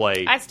be able to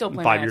play. I still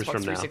play 5 my years Xbox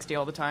from now. 360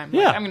 all the time.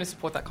 Yeah. Like, I'm going to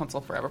support that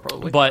console forever,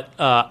 probably. But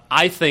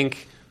I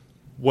think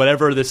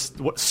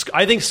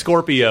I think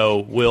Scorpio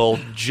will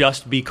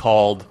just be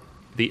called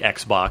the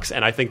Xbox,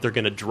 and I think they're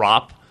going to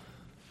drop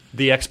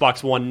the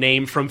Xbox One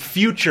name from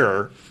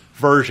future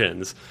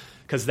versions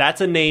because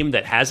that's a name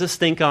that has a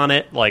stink on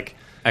it. Like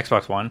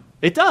Xbox One.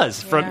 it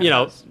does from it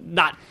does.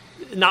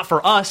 not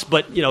for us,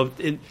 but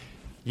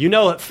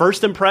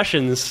first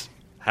impressions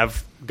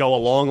go a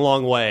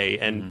long way,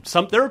 and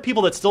there are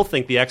people that still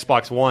think the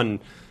Xbox One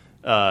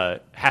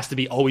has to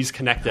be always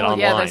connected online.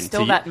 Yeah, there's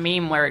still So that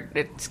meme where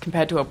it's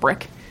compared to a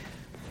brick.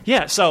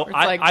 Yeah, so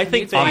I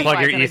think it's they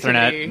Wi-Fi Unplug your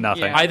connectivity. Ethernet,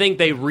 nothing. Yeah. I think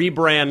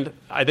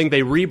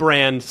they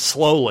rebrand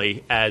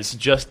slowly as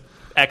just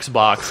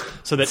Xbox,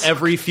 so that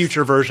every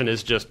future version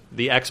is just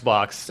the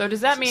Xbox. So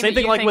does that mean same that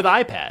thing you like think with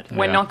iPad?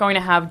 We're not going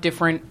to have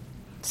different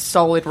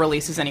solid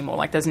releases anymore.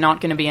 Like, there's not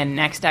going to be a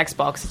next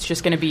Xbox. It's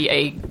just going to be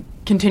a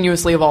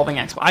continuously evolving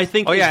Xbox. I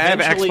think. Oh yeah, I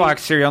have eventually- Xbox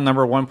serial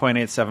number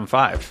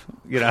 1.875.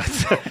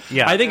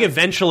 Yeah, I think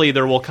eventually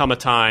there will come a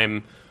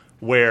time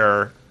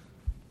where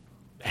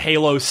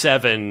Halo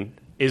 7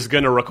 is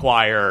going to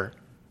require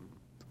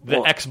the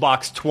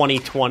Xbox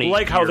 2020.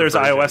 Like how year there's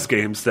version. iOS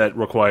games that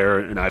require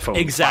an iPhone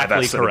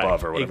Exactly 5S and correct.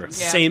 above or whatever.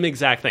 Same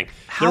exact thing.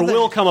 There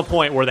will come a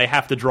point where they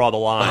have to draw the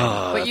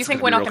line. But you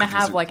think gonna we're be not real going to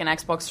have confusing. like an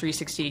Xbox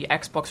 360,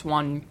 Xbox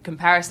One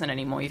comparison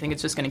anymore? You think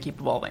it's just going to keep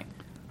evolving?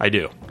 I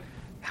do.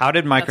 How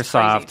did That's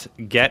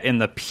Microsoft get in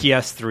the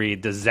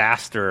PS3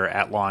 disaster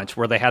at launch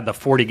where they had the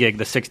 40 gig,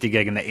 the 60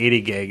 gig, and the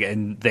 80 gig,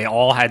 and they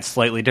all had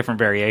slightly different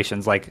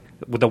variations? Like,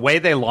 with the way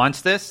they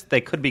launched this,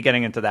 they could be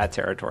getting into that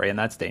territory, and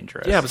that's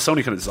dangerous. Yeah, but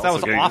Sony could have That also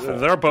was getting, awful.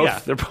 They're both Yeah.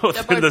 they're both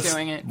They're in both this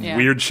doing it, yeah.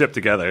 weird ship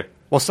together.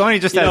 Well, Sony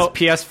just You has know-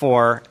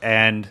 PS4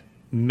 and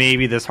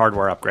maybe this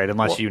hardware upgrade,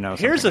 unless you know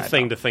something. Here's the I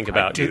thing don't. to think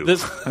about. do.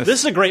 This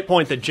is a great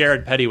point that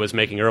Jared Petty was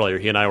making earlier.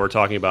 He and I were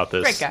talking about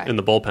Great this guy. in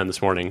the bullpen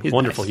this morning.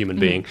 Wonderful nice. human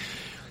being.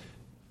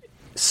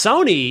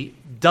 Sony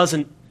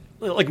doesn't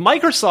like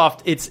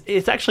Microsoft.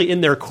 It's actually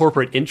in their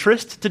corporate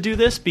interest to do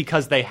this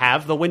because they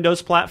have the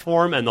Windows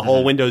platform and the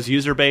whole Windows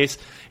user base.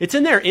 It's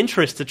in their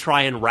interest to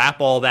try and wrap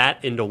all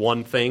that into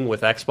one thing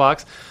with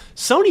Xbox.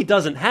 Sony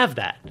doesn't have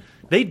that.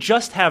 They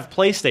just have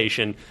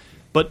PlayStation.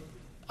 But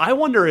I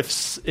wonder if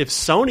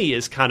Sony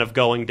is kind of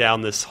going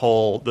down the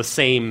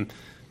same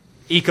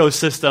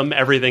ecosystem.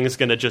 Everything is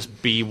going to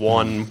just be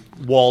one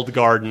walled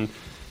garden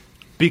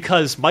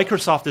because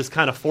Microsoft is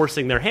kind of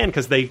forcing their hand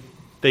because they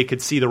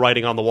could see the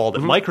writing on the wall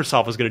that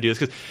Microsoft was going to do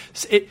this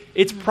because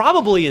it's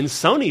probably in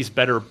Sony's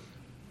better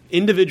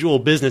individual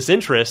business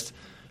interest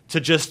to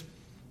just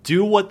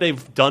do what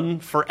they've done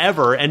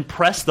forever and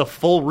press the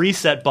full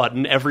reset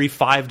button every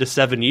 5 to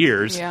 7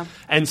 years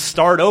and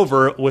start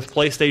over with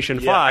PlayStation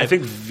 5. I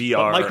think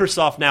VR But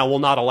Microsoft now will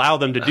not allow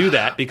them to do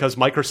that because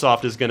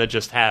Microsoft is going to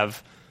just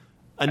have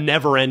a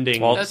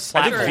never-ending That's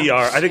I think true.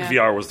 VR. I think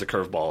Yeah. VR was the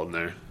curveball in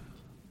there.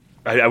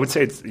 I would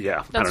say it's I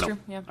That's don't know. true,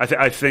 yeah.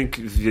 I think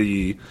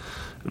the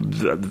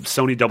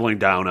Sony doubling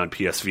down on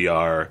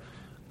PSVR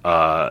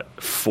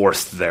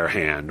forced their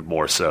hand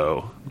more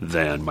so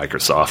than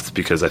Microsoft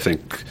because I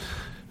think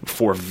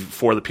for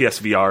the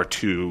PSVR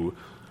to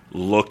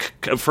look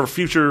for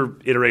future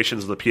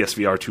iterations of the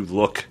PSVR to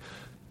look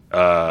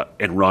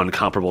and run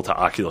comparable to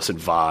Oculus and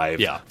Vive,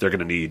 they're going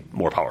to need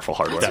more powerful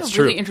hardware. That's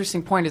a really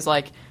interesting point. Is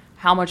like,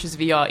 how much has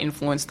VR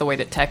influenced the way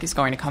that tech is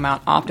going to come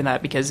out after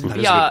that? Because That is a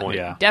good VR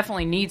point.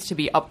 definitely needs to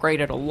be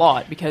upgraded a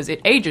lot because it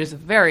ages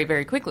very,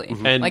 very quickly.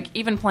 And- like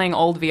even playing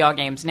old VR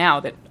games now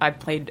that I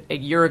played a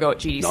year ago at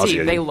GDC,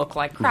 Nauseating. they look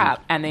like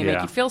crap and they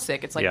make you feel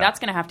sick. It's like that's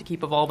going to have to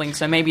keep evolving.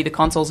 So maybe the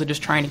consoles are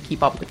just trying to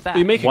keep up with that.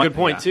 You make a good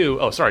point, too.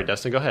 Oh, sorry,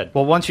 Dustin, go ahead.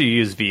 Well, once you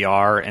use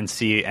VR and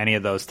see any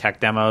of those tech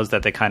demos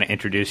that they kind of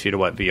introduce you to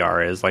what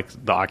VR is, like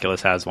the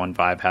Oculus has one,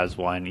 Vive has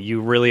one, you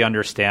really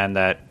understand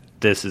that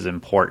this is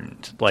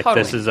important. Like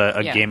this is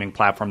a gaming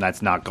platform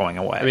that's not going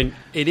away. I mean,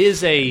 it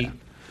is a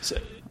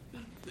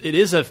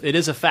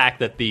fact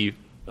that the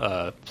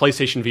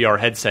PlayStation VR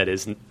headset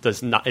is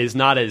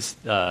not as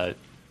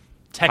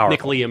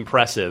technically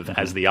impressive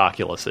as the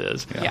Oculus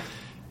is. Yeah.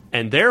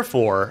 And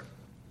therefore,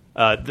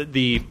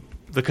 the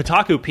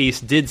Kotaku piece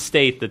did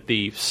state that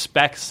the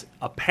specs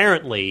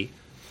apparently,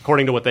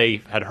 according to what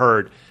they had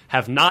heard,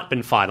 have not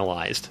been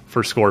finalized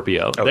for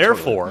Scorpio.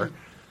 Therefore, totally.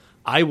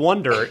 I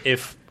wonder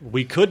if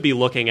we could be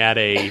looking at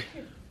a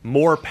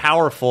more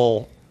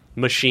powerful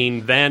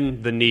machine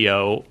than the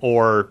Neo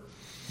or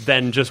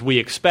than just we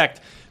expect.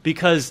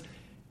 Because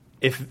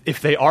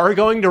if they are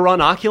going to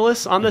run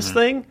Oculus on this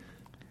thing,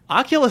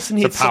 Oculus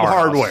needs some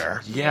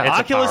hardware. Yeah,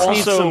 Oculus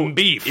needs also, some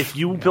beef. If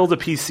you build a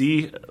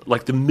PC,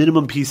 like the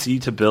minimum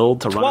PC to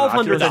build to run an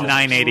Oculus, $1,200 to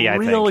 980, I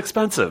real think.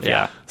 expensive.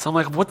 Yeah. So I'm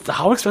like,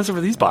 how expensive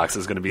are these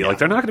boxes going to be? Like,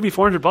 they're not going to be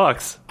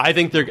 $400. I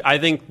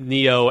think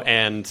Neo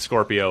and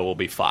Scorpio will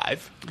be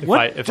 $5.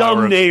 What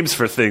dumb names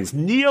for things?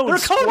 Neo They're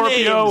and code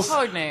Scorpio. names.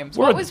 Code names.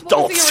 We're What was the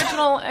adults.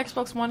 original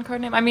Xbox One code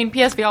name? I mean,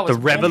 PSVR was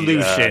the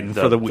Revolution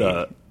for the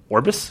Wii.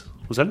 Orbis?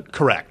 Was that it?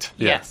 Correct.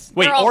 Yes.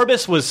 Wait, They're all-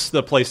 Orbis was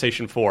the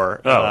PlayStation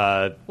 4.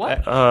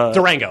 What?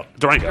 Durango.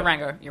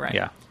 Durango, you're right.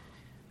 Yeah.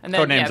 And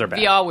then Codenames are bad.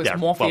 VR was Yeah,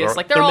 Morpheus. well,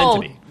 like they're they're meant all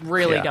to be.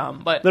 really Yeah.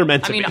 dumb. But They're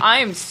meant to I mean, be. I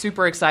am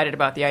super excited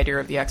about the idea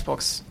of the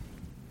Xbox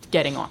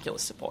getting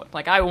Oculus support.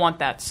 Like, I want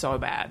that so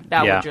bad.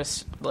 That Yeah. would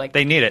just like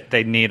They need it.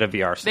 They need a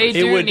VR They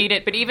solution. do need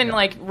it, but even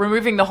like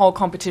removing the whole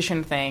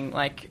competition thing,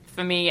 like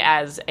for me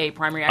as a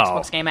primary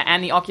Xbox gamer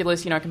and the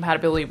Oculus,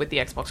 compatibility with the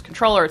Xbox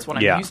controller, it's what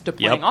I'm Yeah. used to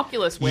playing Yep.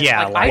 Oculus with.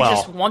 Yeah, like, I well-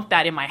 just want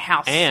that in my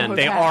house. And so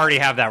They bad. already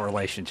have that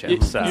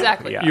relationship. So,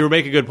 Exactly. Yeah. You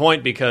make a good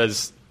point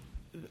because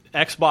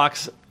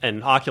Xbox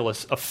and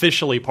Oculus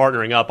officially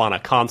partnering up on a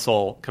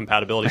console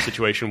compatibility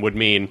situation would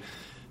mean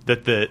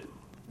that the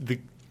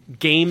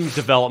game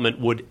development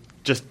would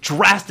just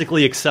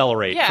drastically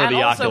accelerate Yeah, for and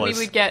the also Oculus.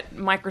 we would get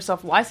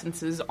Microsoft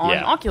licenses on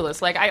Yeah. Oculus.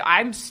 Like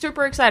I'm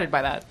super excited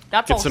by that.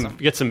 That's awesome.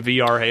 Get some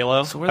VR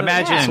Halo.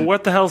 Imagine- So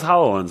what the hell's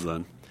HoloLens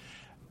then?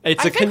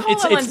 It's I think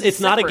HoloLens is it's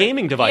not a separate.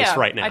 gaming device Yeah,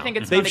 right now. I think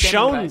it's They've not a gaming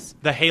shown device.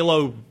 the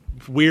Halo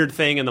weird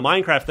thing and the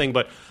Minecraft thing,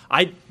 but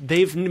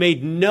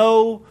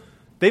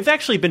they've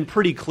actually been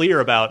pretty clear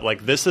about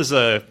like this is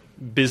a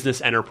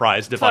business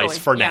enterprise device Totally,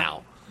 for yeah.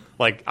 now.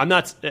 Like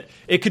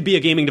it could be a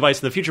gaming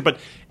device in the future, but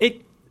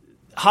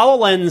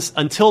HoloLens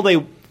until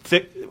they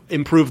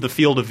improve the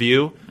field of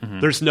view,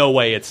 there's no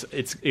way it's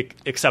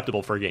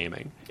acceptable for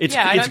gaming. I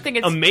don't think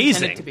it's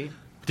amazing. intended to be.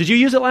 Did you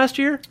use it last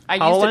year? I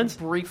HoloLens? used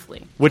it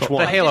briefly. Which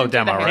one? The Halo didn't do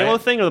the demo, right? Halo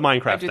thing or the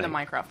Minecraft I do thing? the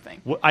Minecraft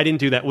thing. I didn't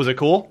do that. Was it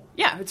cool?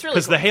 Yeah, it's really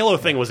Because cool. the Halo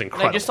thing was I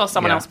incredible. just saw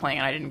someone Yeah. else playing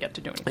and I didn't get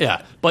to do anything.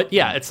 Yeah, but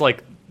yeah, it's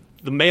like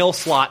the mail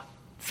slot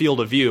field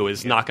of view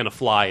is not going to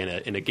fly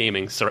in a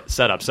gaming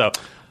setup. So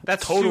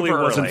That's Totally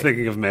super wasn't early.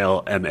 thinking of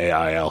mail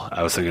MAIL.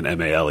 I was thinking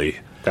MALE.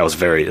 That was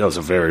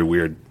a very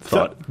weird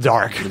thought.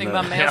 dark. Think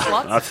about mail I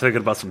slots? was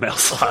thinking about some mail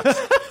slots.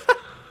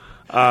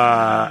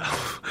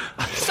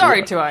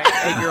 Sorry to our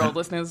 8-year-old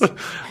listeners.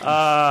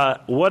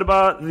 What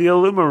about the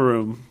Illuma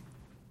room?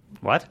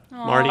 What?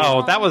 Marty.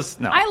 Oh, that was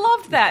no. I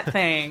loved that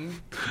thing.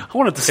 I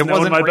wanted to snow in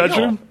wasn't my real.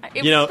 bedroom.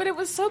 But it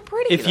was so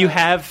pretty. If you though.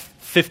 have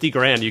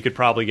 $50,000, you could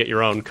probably get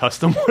your own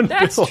custom one.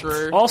 That's built.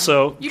 true.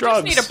 Also, You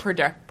drugs. just need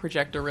a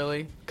projector,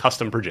 really.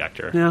 Custom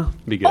projector. Yeah.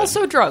 Be good.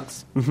 Also,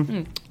 drugs.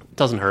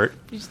 doesn't hurt.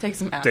 You just take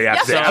some out. They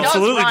yes, they it does,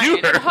 absolutely Ryan.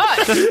 do It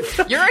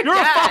hurts. You're a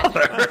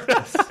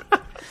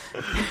dad.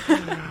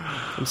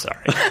 I'm sorry.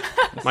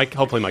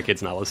 Hopefully my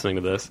kid's not listening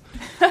to this.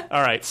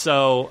 All right,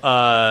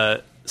 so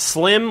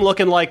Slim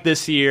looking like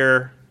this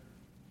year.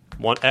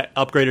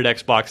 Upgraded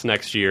Xbox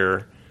next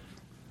year,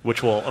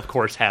 which will, of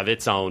course, have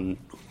its own...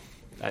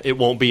 It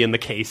won't be in the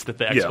case that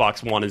the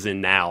Xbox One is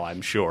in now,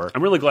 I'm sure.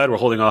 I'm really glad we're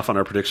holding off on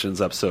our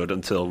predictions episode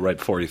until right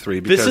before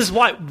E3. Because This is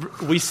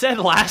what we said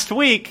last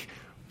week,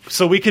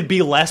 so we could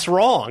be less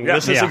wrong. Yeah.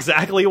 This is Yeah.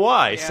 exactly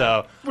why.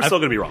 So we're still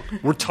going to be wrong.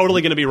 we're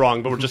totally going to be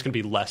wrong, but we're just going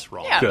to be less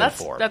wrong. Yeah, going that's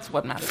forward.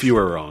 what matters.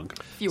 Fewer wrong.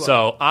 Fewer.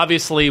 So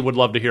obviously, would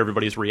love to hear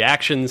everybody's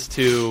reactions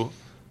to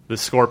the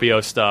Scorpio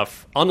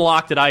stuff.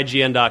 Unlocked at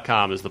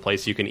IGN.com is the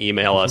place you can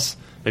email us.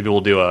 Maybe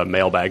we'll do a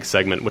mailbag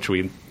segment, which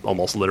we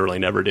almost literally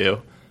never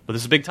do. But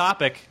this is a big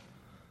topic.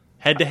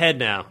 Head to head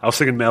now. I was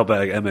thinking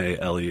mailbag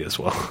MALE as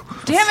well.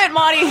 Damn it,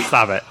 Monty.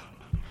 Stop it.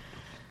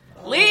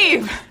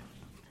 Leave.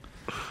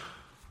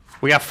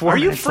 We got 4 Are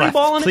you minutes left.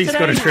 freeballing it Please go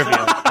to today?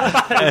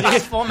 trivia.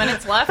 Just 4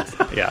 minutes left.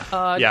 Yeah.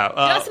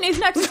 Destiny's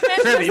next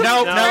expansion.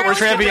 No, we're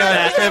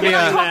trivia. Do we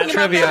want to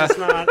Trivia.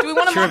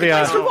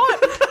 marketplace or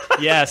what?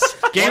 Yes.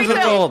 Games with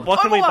Overwatch. gold. What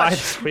can we buy Overwatch.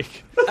 this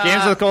week?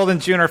 Games with gold in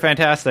June are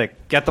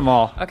fantastic. Get them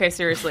all. Okay,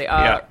 seriously.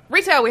 Yeah.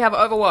 Retail, we have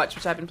Overwatch,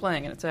 which I've been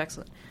playing, and it's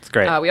excellent. It's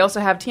great. We also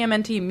have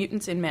TMNT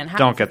Mutants in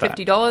Manhattan Don't get for that.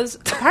 $50.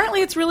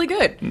 Apparently, it's really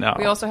good. No.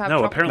 We also have No,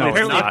 Tropical apparently it's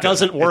Apparently, not. it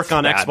doesn't work It's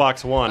on bad.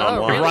 Xbox One Oh,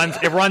 online. really?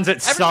 It runs at Everyone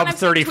sub I've seen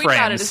 30 tweet about it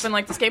has frames. been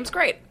like, this game's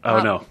great. Oh,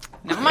 no.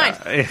 Never mind.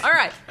 Yeah. All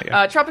right.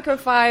 Tropico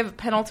 5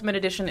 Penultimate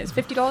Edition is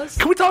 $50.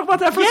 Can we talk about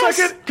that for a Yes,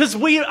 second? because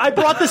I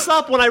brought this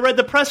up when I read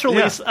the press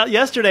release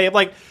yesterday. I'm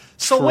like,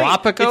 so wait,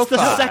 Tropico it's the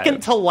 5.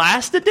 second to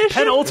last edition?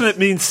 Penultimate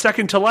means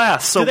second to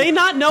last. So Do they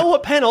not know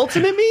what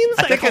penultimate means?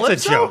 I think it's a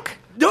Calypso? joke.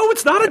 No,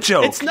 it's not a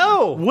joke. It's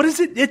no. What is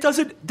it? It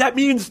doesn't. That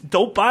means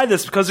don't buy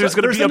this because there's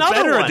going to be a another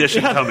better one.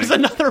 edition Yeah, coming. There's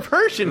another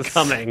version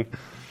coming.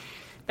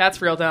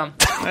 That's real dumb.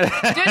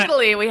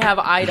 Digitally, we have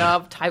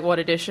iDove Tightwad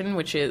Edition,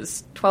 which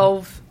is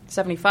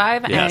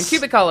 $12.75, and Yes.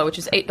 Cubicolor, which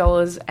is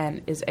 $8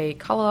 and is a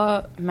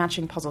color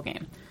matching puzzle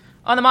game.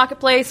 On the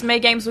marketplace, May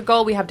Games with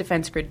Gold, we have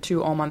Defense Grid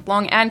 2 all month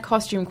long, and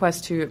Costume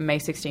Quest 2 May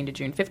 16 to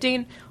June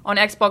 15. On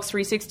Xbox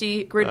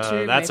 360, Grid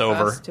 2 that's May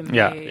over. 1st to May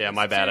Yeah. Yeah,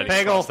 my bad. I 2.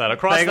 just crossed that.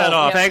 Cross Peggle. that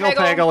off. Yeah.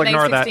 Peggle, May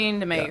ignore that. 16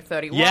 to May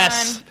 31.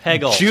 Yes,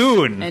 Peggle.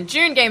 June. And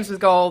June Games with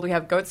Gold, we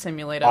have Goat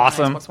Simulator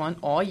Awesome. on Xbox One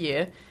all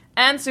year,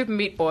 and Super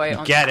Meat Boy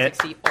on Get it.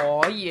 360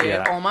 all year,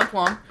 Yeah. all month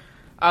long.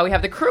 We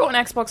have The Crew on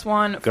Xbox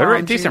One Good,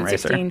 from decent June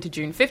racer. 16 to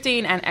June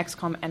 15, and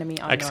XCOM Enemy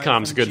Unknown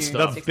XCOM's from good June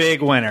stuff. The 16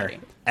 big winner. to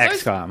 30.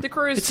 XCOM. The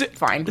Crew is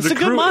fine. It's a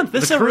good month.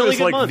 This is a Crew really is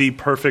good like month. the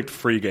perfect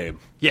free game.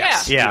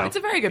 Yes. Yeah. It's a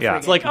very good Yeah. free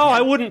It's game. Like, oh,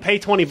 I wouldn't pay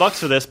 $20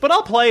 for this, but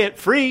I'll play it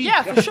free.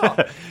 Yeah, for sure.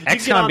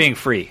 XCOM being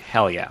free.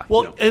 Hell yeah.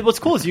 Well, what's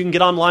cool is you can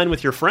get online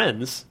with your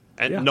friends,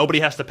 and Yeah.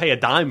 nobody has to pay a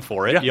dime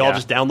for it. Yeah. You all Yeah.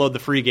 just download the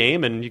free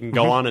game, and you can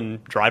go on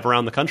and drive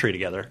around the country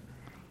together.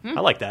 I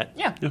like that.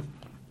 Yeah.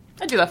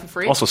 I do that for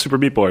free. Also, Super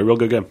Meat Boy, real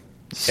good game.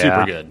 Super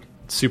Yeah. good.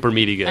 Super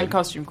meaty good. And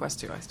Costume Quest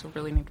 2. I still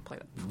really need to play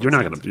that. You're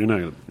not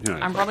gonna.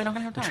 I'm probably not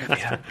going to have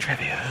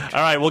time.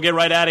 All right, we'll get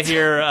right out of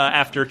here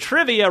after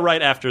trivia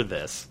right after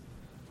this.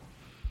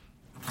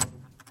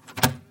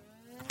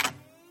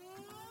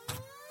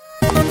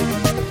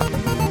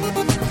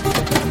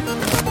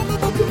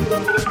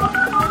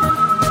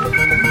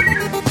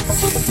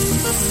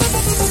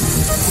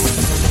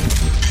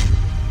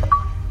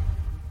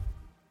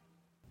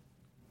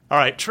 All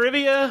right,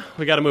 trivia.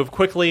 We got to move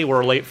quickly.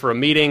 We're late for a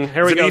meeting.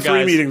 Here we It's go, an E3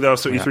 guys. meeting though,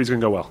 so E3 is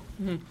gonna go well.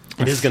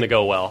 It is going to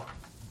go well.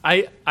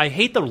 I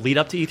hate the lead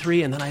up to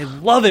E3, and then I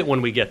love it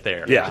when we get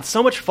there. Yeah. It's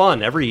so much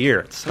fun every year.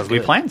 It's so Because we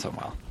good. plan so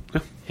well.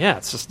 Yeah,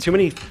 it's just too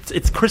many.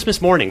 It's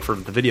Christmas morning for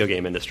the video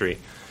game industry.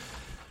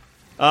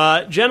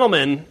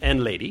 Gentleman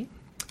and lady,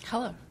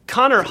 Hello.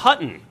 Connor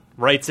Hutton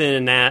writes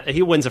in that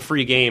he wins a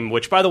free game,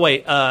 which, by the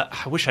way, I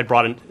wish I'd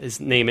brought his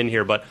name in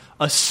here, but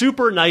a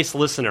super nice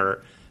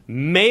listener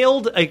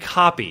mailed a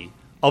copy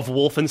of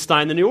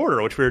Wolfenstein The New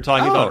Order, which we were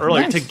talking about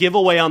earlier, nice. to give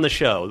away on the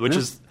show, which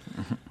is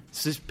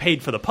just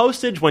paid for the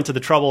postage, went to the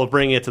trouble of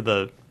bringing it to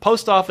the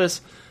post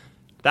office.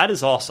 That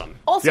is awesome.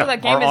 Also, Yeah,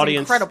 that game Our is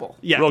audience, incredible.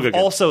 Yeah, Real good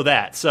game. also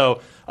that.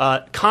 So,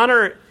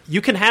 Connor, you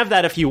can have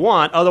that if you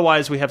want.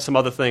 Otherwise, we have some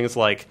other things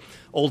like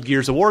old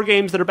Gears of War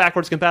games that are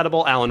backwards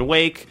compatible, Alan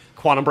Wake,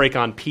 Quantum Break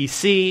on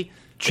PC.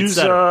 Choose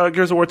etc.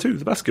 Gears of War 2,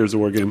 the best Gears of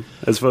War game,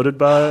 as voted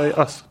by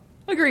us.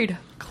 Agreed.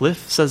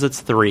 Cliff says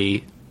it's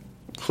 3.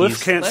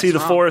 Cliff can't see the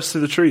wrong. forest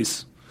through the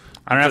trees.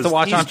 I don't have to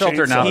watch He's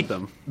Unfiltered now. chainsawed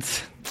them.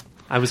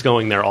 I was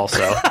going there also.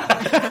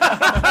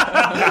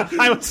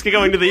 I was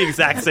going to the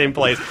exact same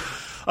place.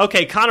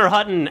 Okay, Connor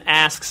Hutton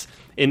asks,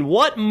 in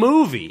what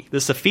movie,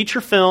 this is a feature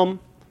film,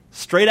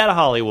 straight out of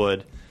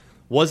Hollywood,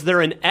 was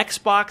there an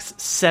Xbox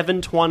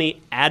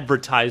 720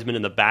 advertisement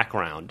in the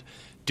background?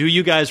 Do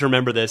you guys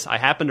remember this? I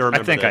happen to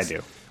remember think this. I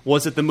do.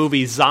 Was it the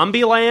movie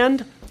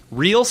Zombieland,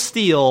 Real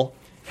Steel,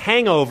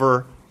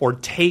 Hangover, or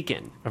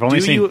Taken? I've only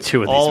Do seen you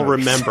 2 of these all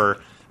movies.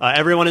 remember?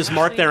 Everyone has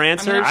marked their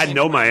answers. I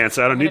know my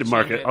answer. I don't I'm need to gonna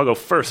mark change it. it. I'll go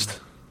first.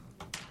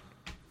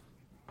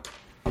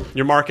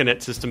 You're marking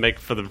it just to make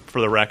for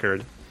the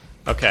record.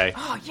 Okay.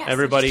 Oh, yes.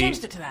 Everybody, I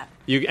just changed it to that.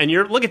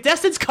 you're look at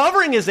Destin's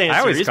covering his answer.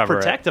 always He's cover it.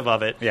 protective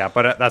of it. Yeah,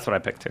 but that's what I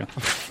picked too.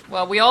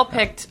 Well, we all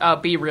picked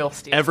B Real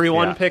Steel.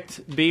 Everyone Yeah.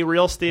 picked B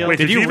Real Steel. Wait,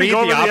 Did you even read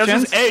go the over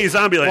options? A,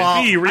 Zombieland.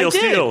 Well, B, Real I did.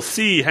 Steel.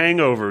 C,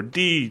 Hangover.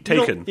 D, You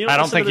don't- Taken. you I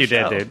don't listen think to you the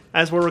did, show dude.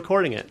 As we're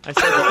recording it, I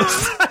said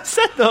those. I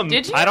said them.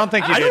 Did you? I don't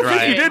think you did don't think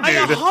right. you did,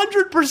 I dude.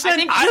 100%. I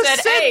think you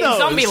said A, those.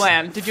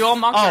 Zombieland. Did you all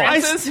mock your I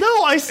answers?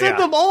 I said Yeah.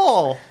 them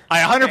all. I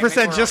 100%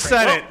 we're just all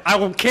said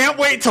it. Can't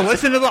wait to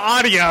listen to the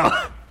audio.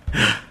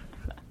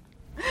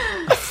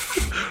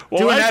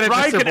 Well, Do an edit,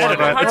 Ryan Mr. can edit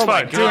Borba. it. It's Oh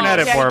my fine. Do an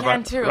edit, yeah, Borba. you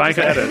can too. Ryan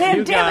can edit. Man,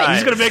 You damn guys. it.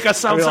 He's going to make us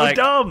sound We're so like-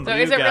 dumb. So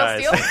is it Real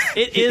Guys.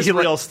 Steel? It is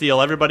Real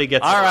Steel. Everybody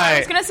gets All it. right. I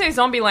was going to say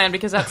Zombieland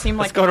because that seemed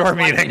like go to our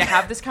likely meeting. to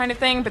have this kind of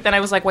thing, but then I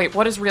was like, wait,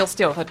 what is Real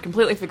Steel? I'd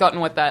completely forgotten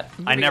what that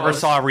I movie never was.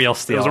 saw Real It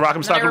Steel. was a Rock'em I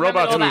Sock'em remember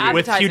Robots all the movie.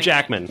 With Hugh advertising.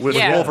 Jackman. With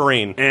Yeah.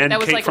 Wolverine. And That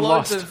was Kate like from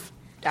loads Lost. of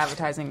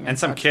advertising. and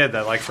some such. kid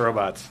that likes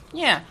robots.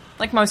 Yeah,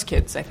 like most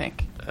kids, I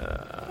think.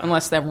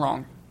 Unless they're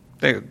wrong.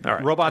 All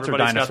right. Robots or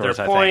Everybody's dinosaurs,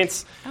 got I their think.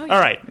 points. Oh, yeah. All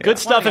right, good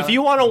stuff. Wanna If go.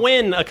 you want to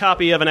win a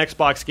copy of an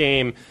Xbox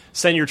game,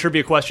 send your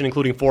trivia question,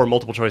 including 4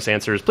 multiple choice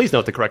answers. Please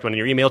note the correct one in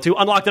your email to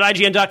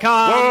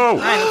unlocked@ign.com. Whoa!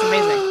 Ryan, that's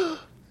amazing.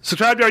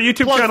 Subscribe to our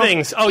YouTube Plug channel.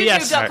 things. Oh,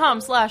 yes.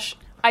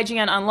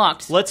 YouTube.com/IGN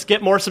Unlocked. Let's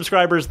get more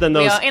subscribers than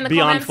those We are in the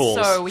Beyond comments,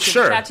 Fools. so we can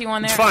Sure. chat to you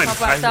on there It's and fine. talk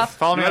about stuff.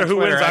 Follow me No on matter who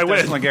Twitter wins, I at win.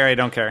 Dustin Legary. I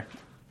don't care.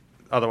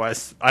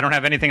 Otherwise, I don't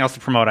have anything else to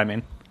promote, I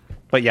mean.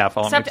 But yeah,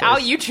 follow Except me. our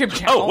please. YouTube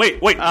channel. Oh, wait.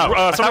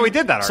 I thought we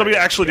did that already. Somebody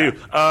actually do.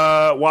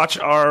 Watch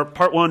our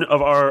part 1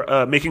 of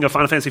our Making of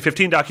Final Fantasy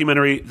 15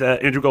 documentary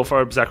that Andrew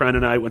Goldfarb, Zach Ryan,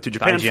 and I went to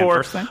Japan IGN for.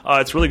 First Thing?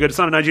 It's really good. It's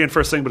not an IGN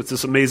First Thing, but it's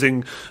this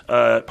amazing.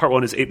 Part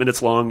 1 is 8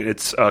 minutes long.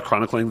 It's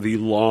chronicling the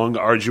long,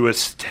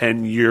 arduous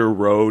 10-year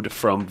road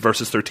from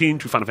Versus 13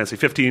 to Final Fantasy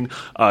 15.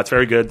 It's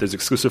very good. There's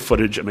exclusive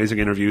footage, amazing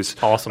interviews.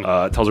 Awesome.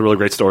 It tells a really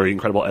great story.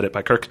 Incredible edit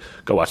by Kirk.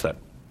 Go watch that.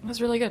 It was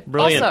really good.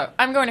 Brilliant. Also,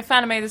 I'm going to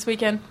Fanime this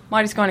weekend.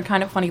 Marty's going to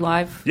Kind of Funny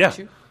Live. Yeah.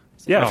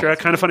 Yeah, if you're at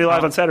Kind of Funny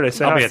Live on Saturday,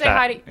 say I'll hi. be at Say that.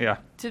 hi Yeah.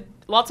 to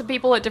lots of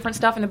people at different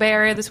stuff in the Bay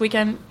Area this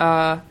weekend.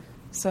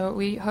 So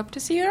we hope to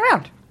see you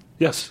around.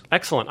 Yes.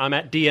 Excellent. I'm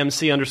at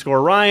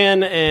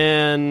DMC_Ryan,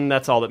 and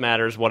that's all that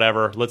matters.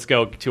 Whatever. Let's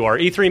go to our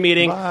E3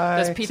 meeting.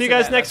 There's pizza See you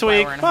guys there, next that's why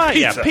week. we're in a Bye.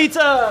 hurry. Yeah,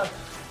 pizza.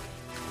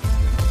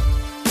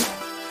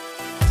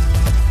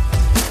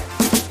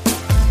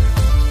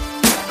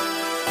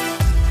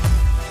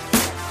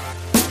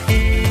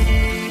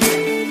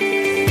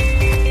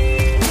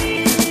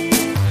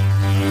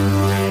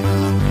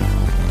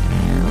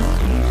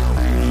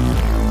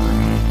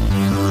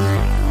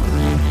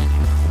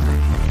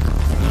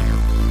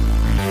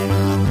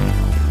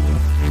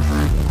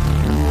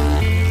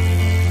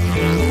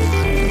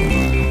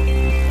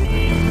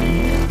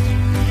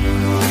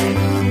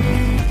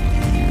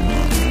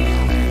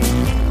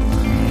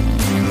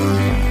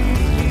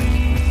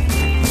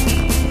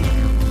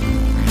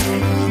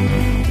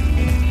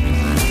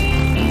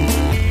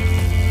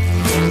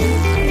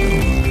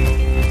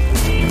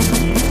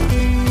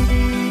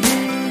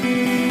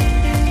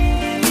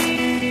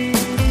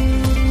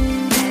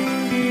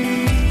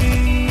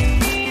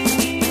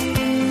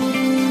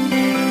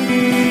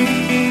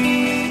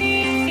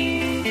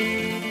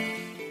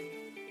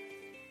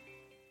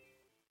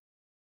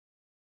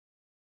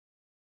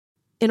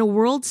 In a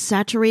world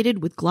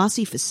saturated with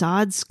glossy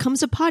facades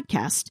comes a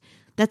podcast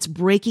that's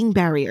breaking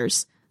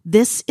barriers.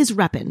 This is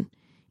Reppin'.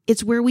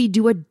 It's where we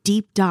do a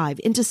deep dive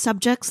into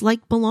subjects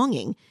like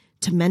belonging,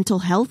 to mental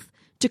health,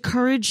 to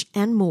courage,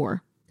 and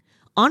more.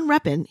 On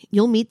Reppin',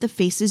 you'll meet the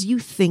faces you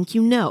think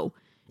you know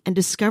and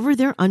discover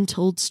their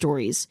untold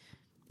stories.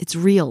 It's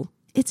real,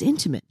 it's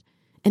intimate,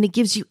 and it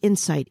gives you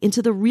insight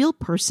into the real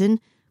person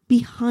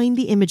behind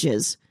the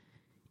images.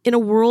 In a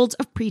world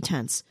of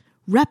pretense,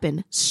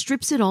 Reppin'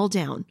 strips it all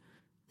down.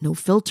 No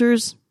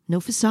filters, no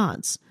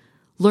facades.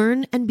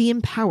 Learn and be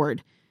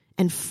empowered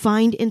and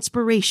find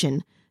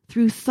inspiration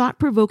through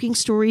thought-provoking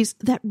stories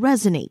that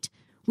resonate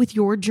with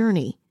your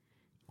journey.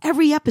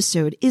 Every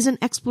episode is an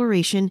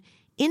exploration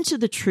into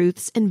the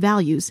truths and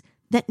values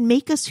that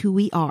make us who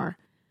we are.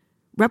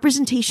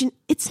 Representation,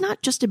 it's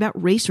not just about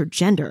race or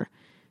gender.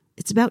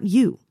 It's about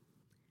you.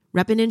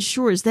 Reppin'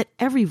 ensures that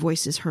every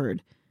voice is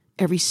heard,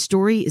 every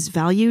story is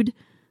valued,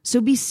 so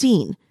be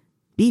seen,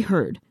 be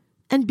heard,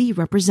 and be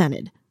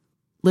represented.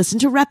 Listen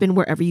to Reppin'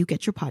 wherever you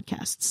get your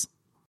podcasts.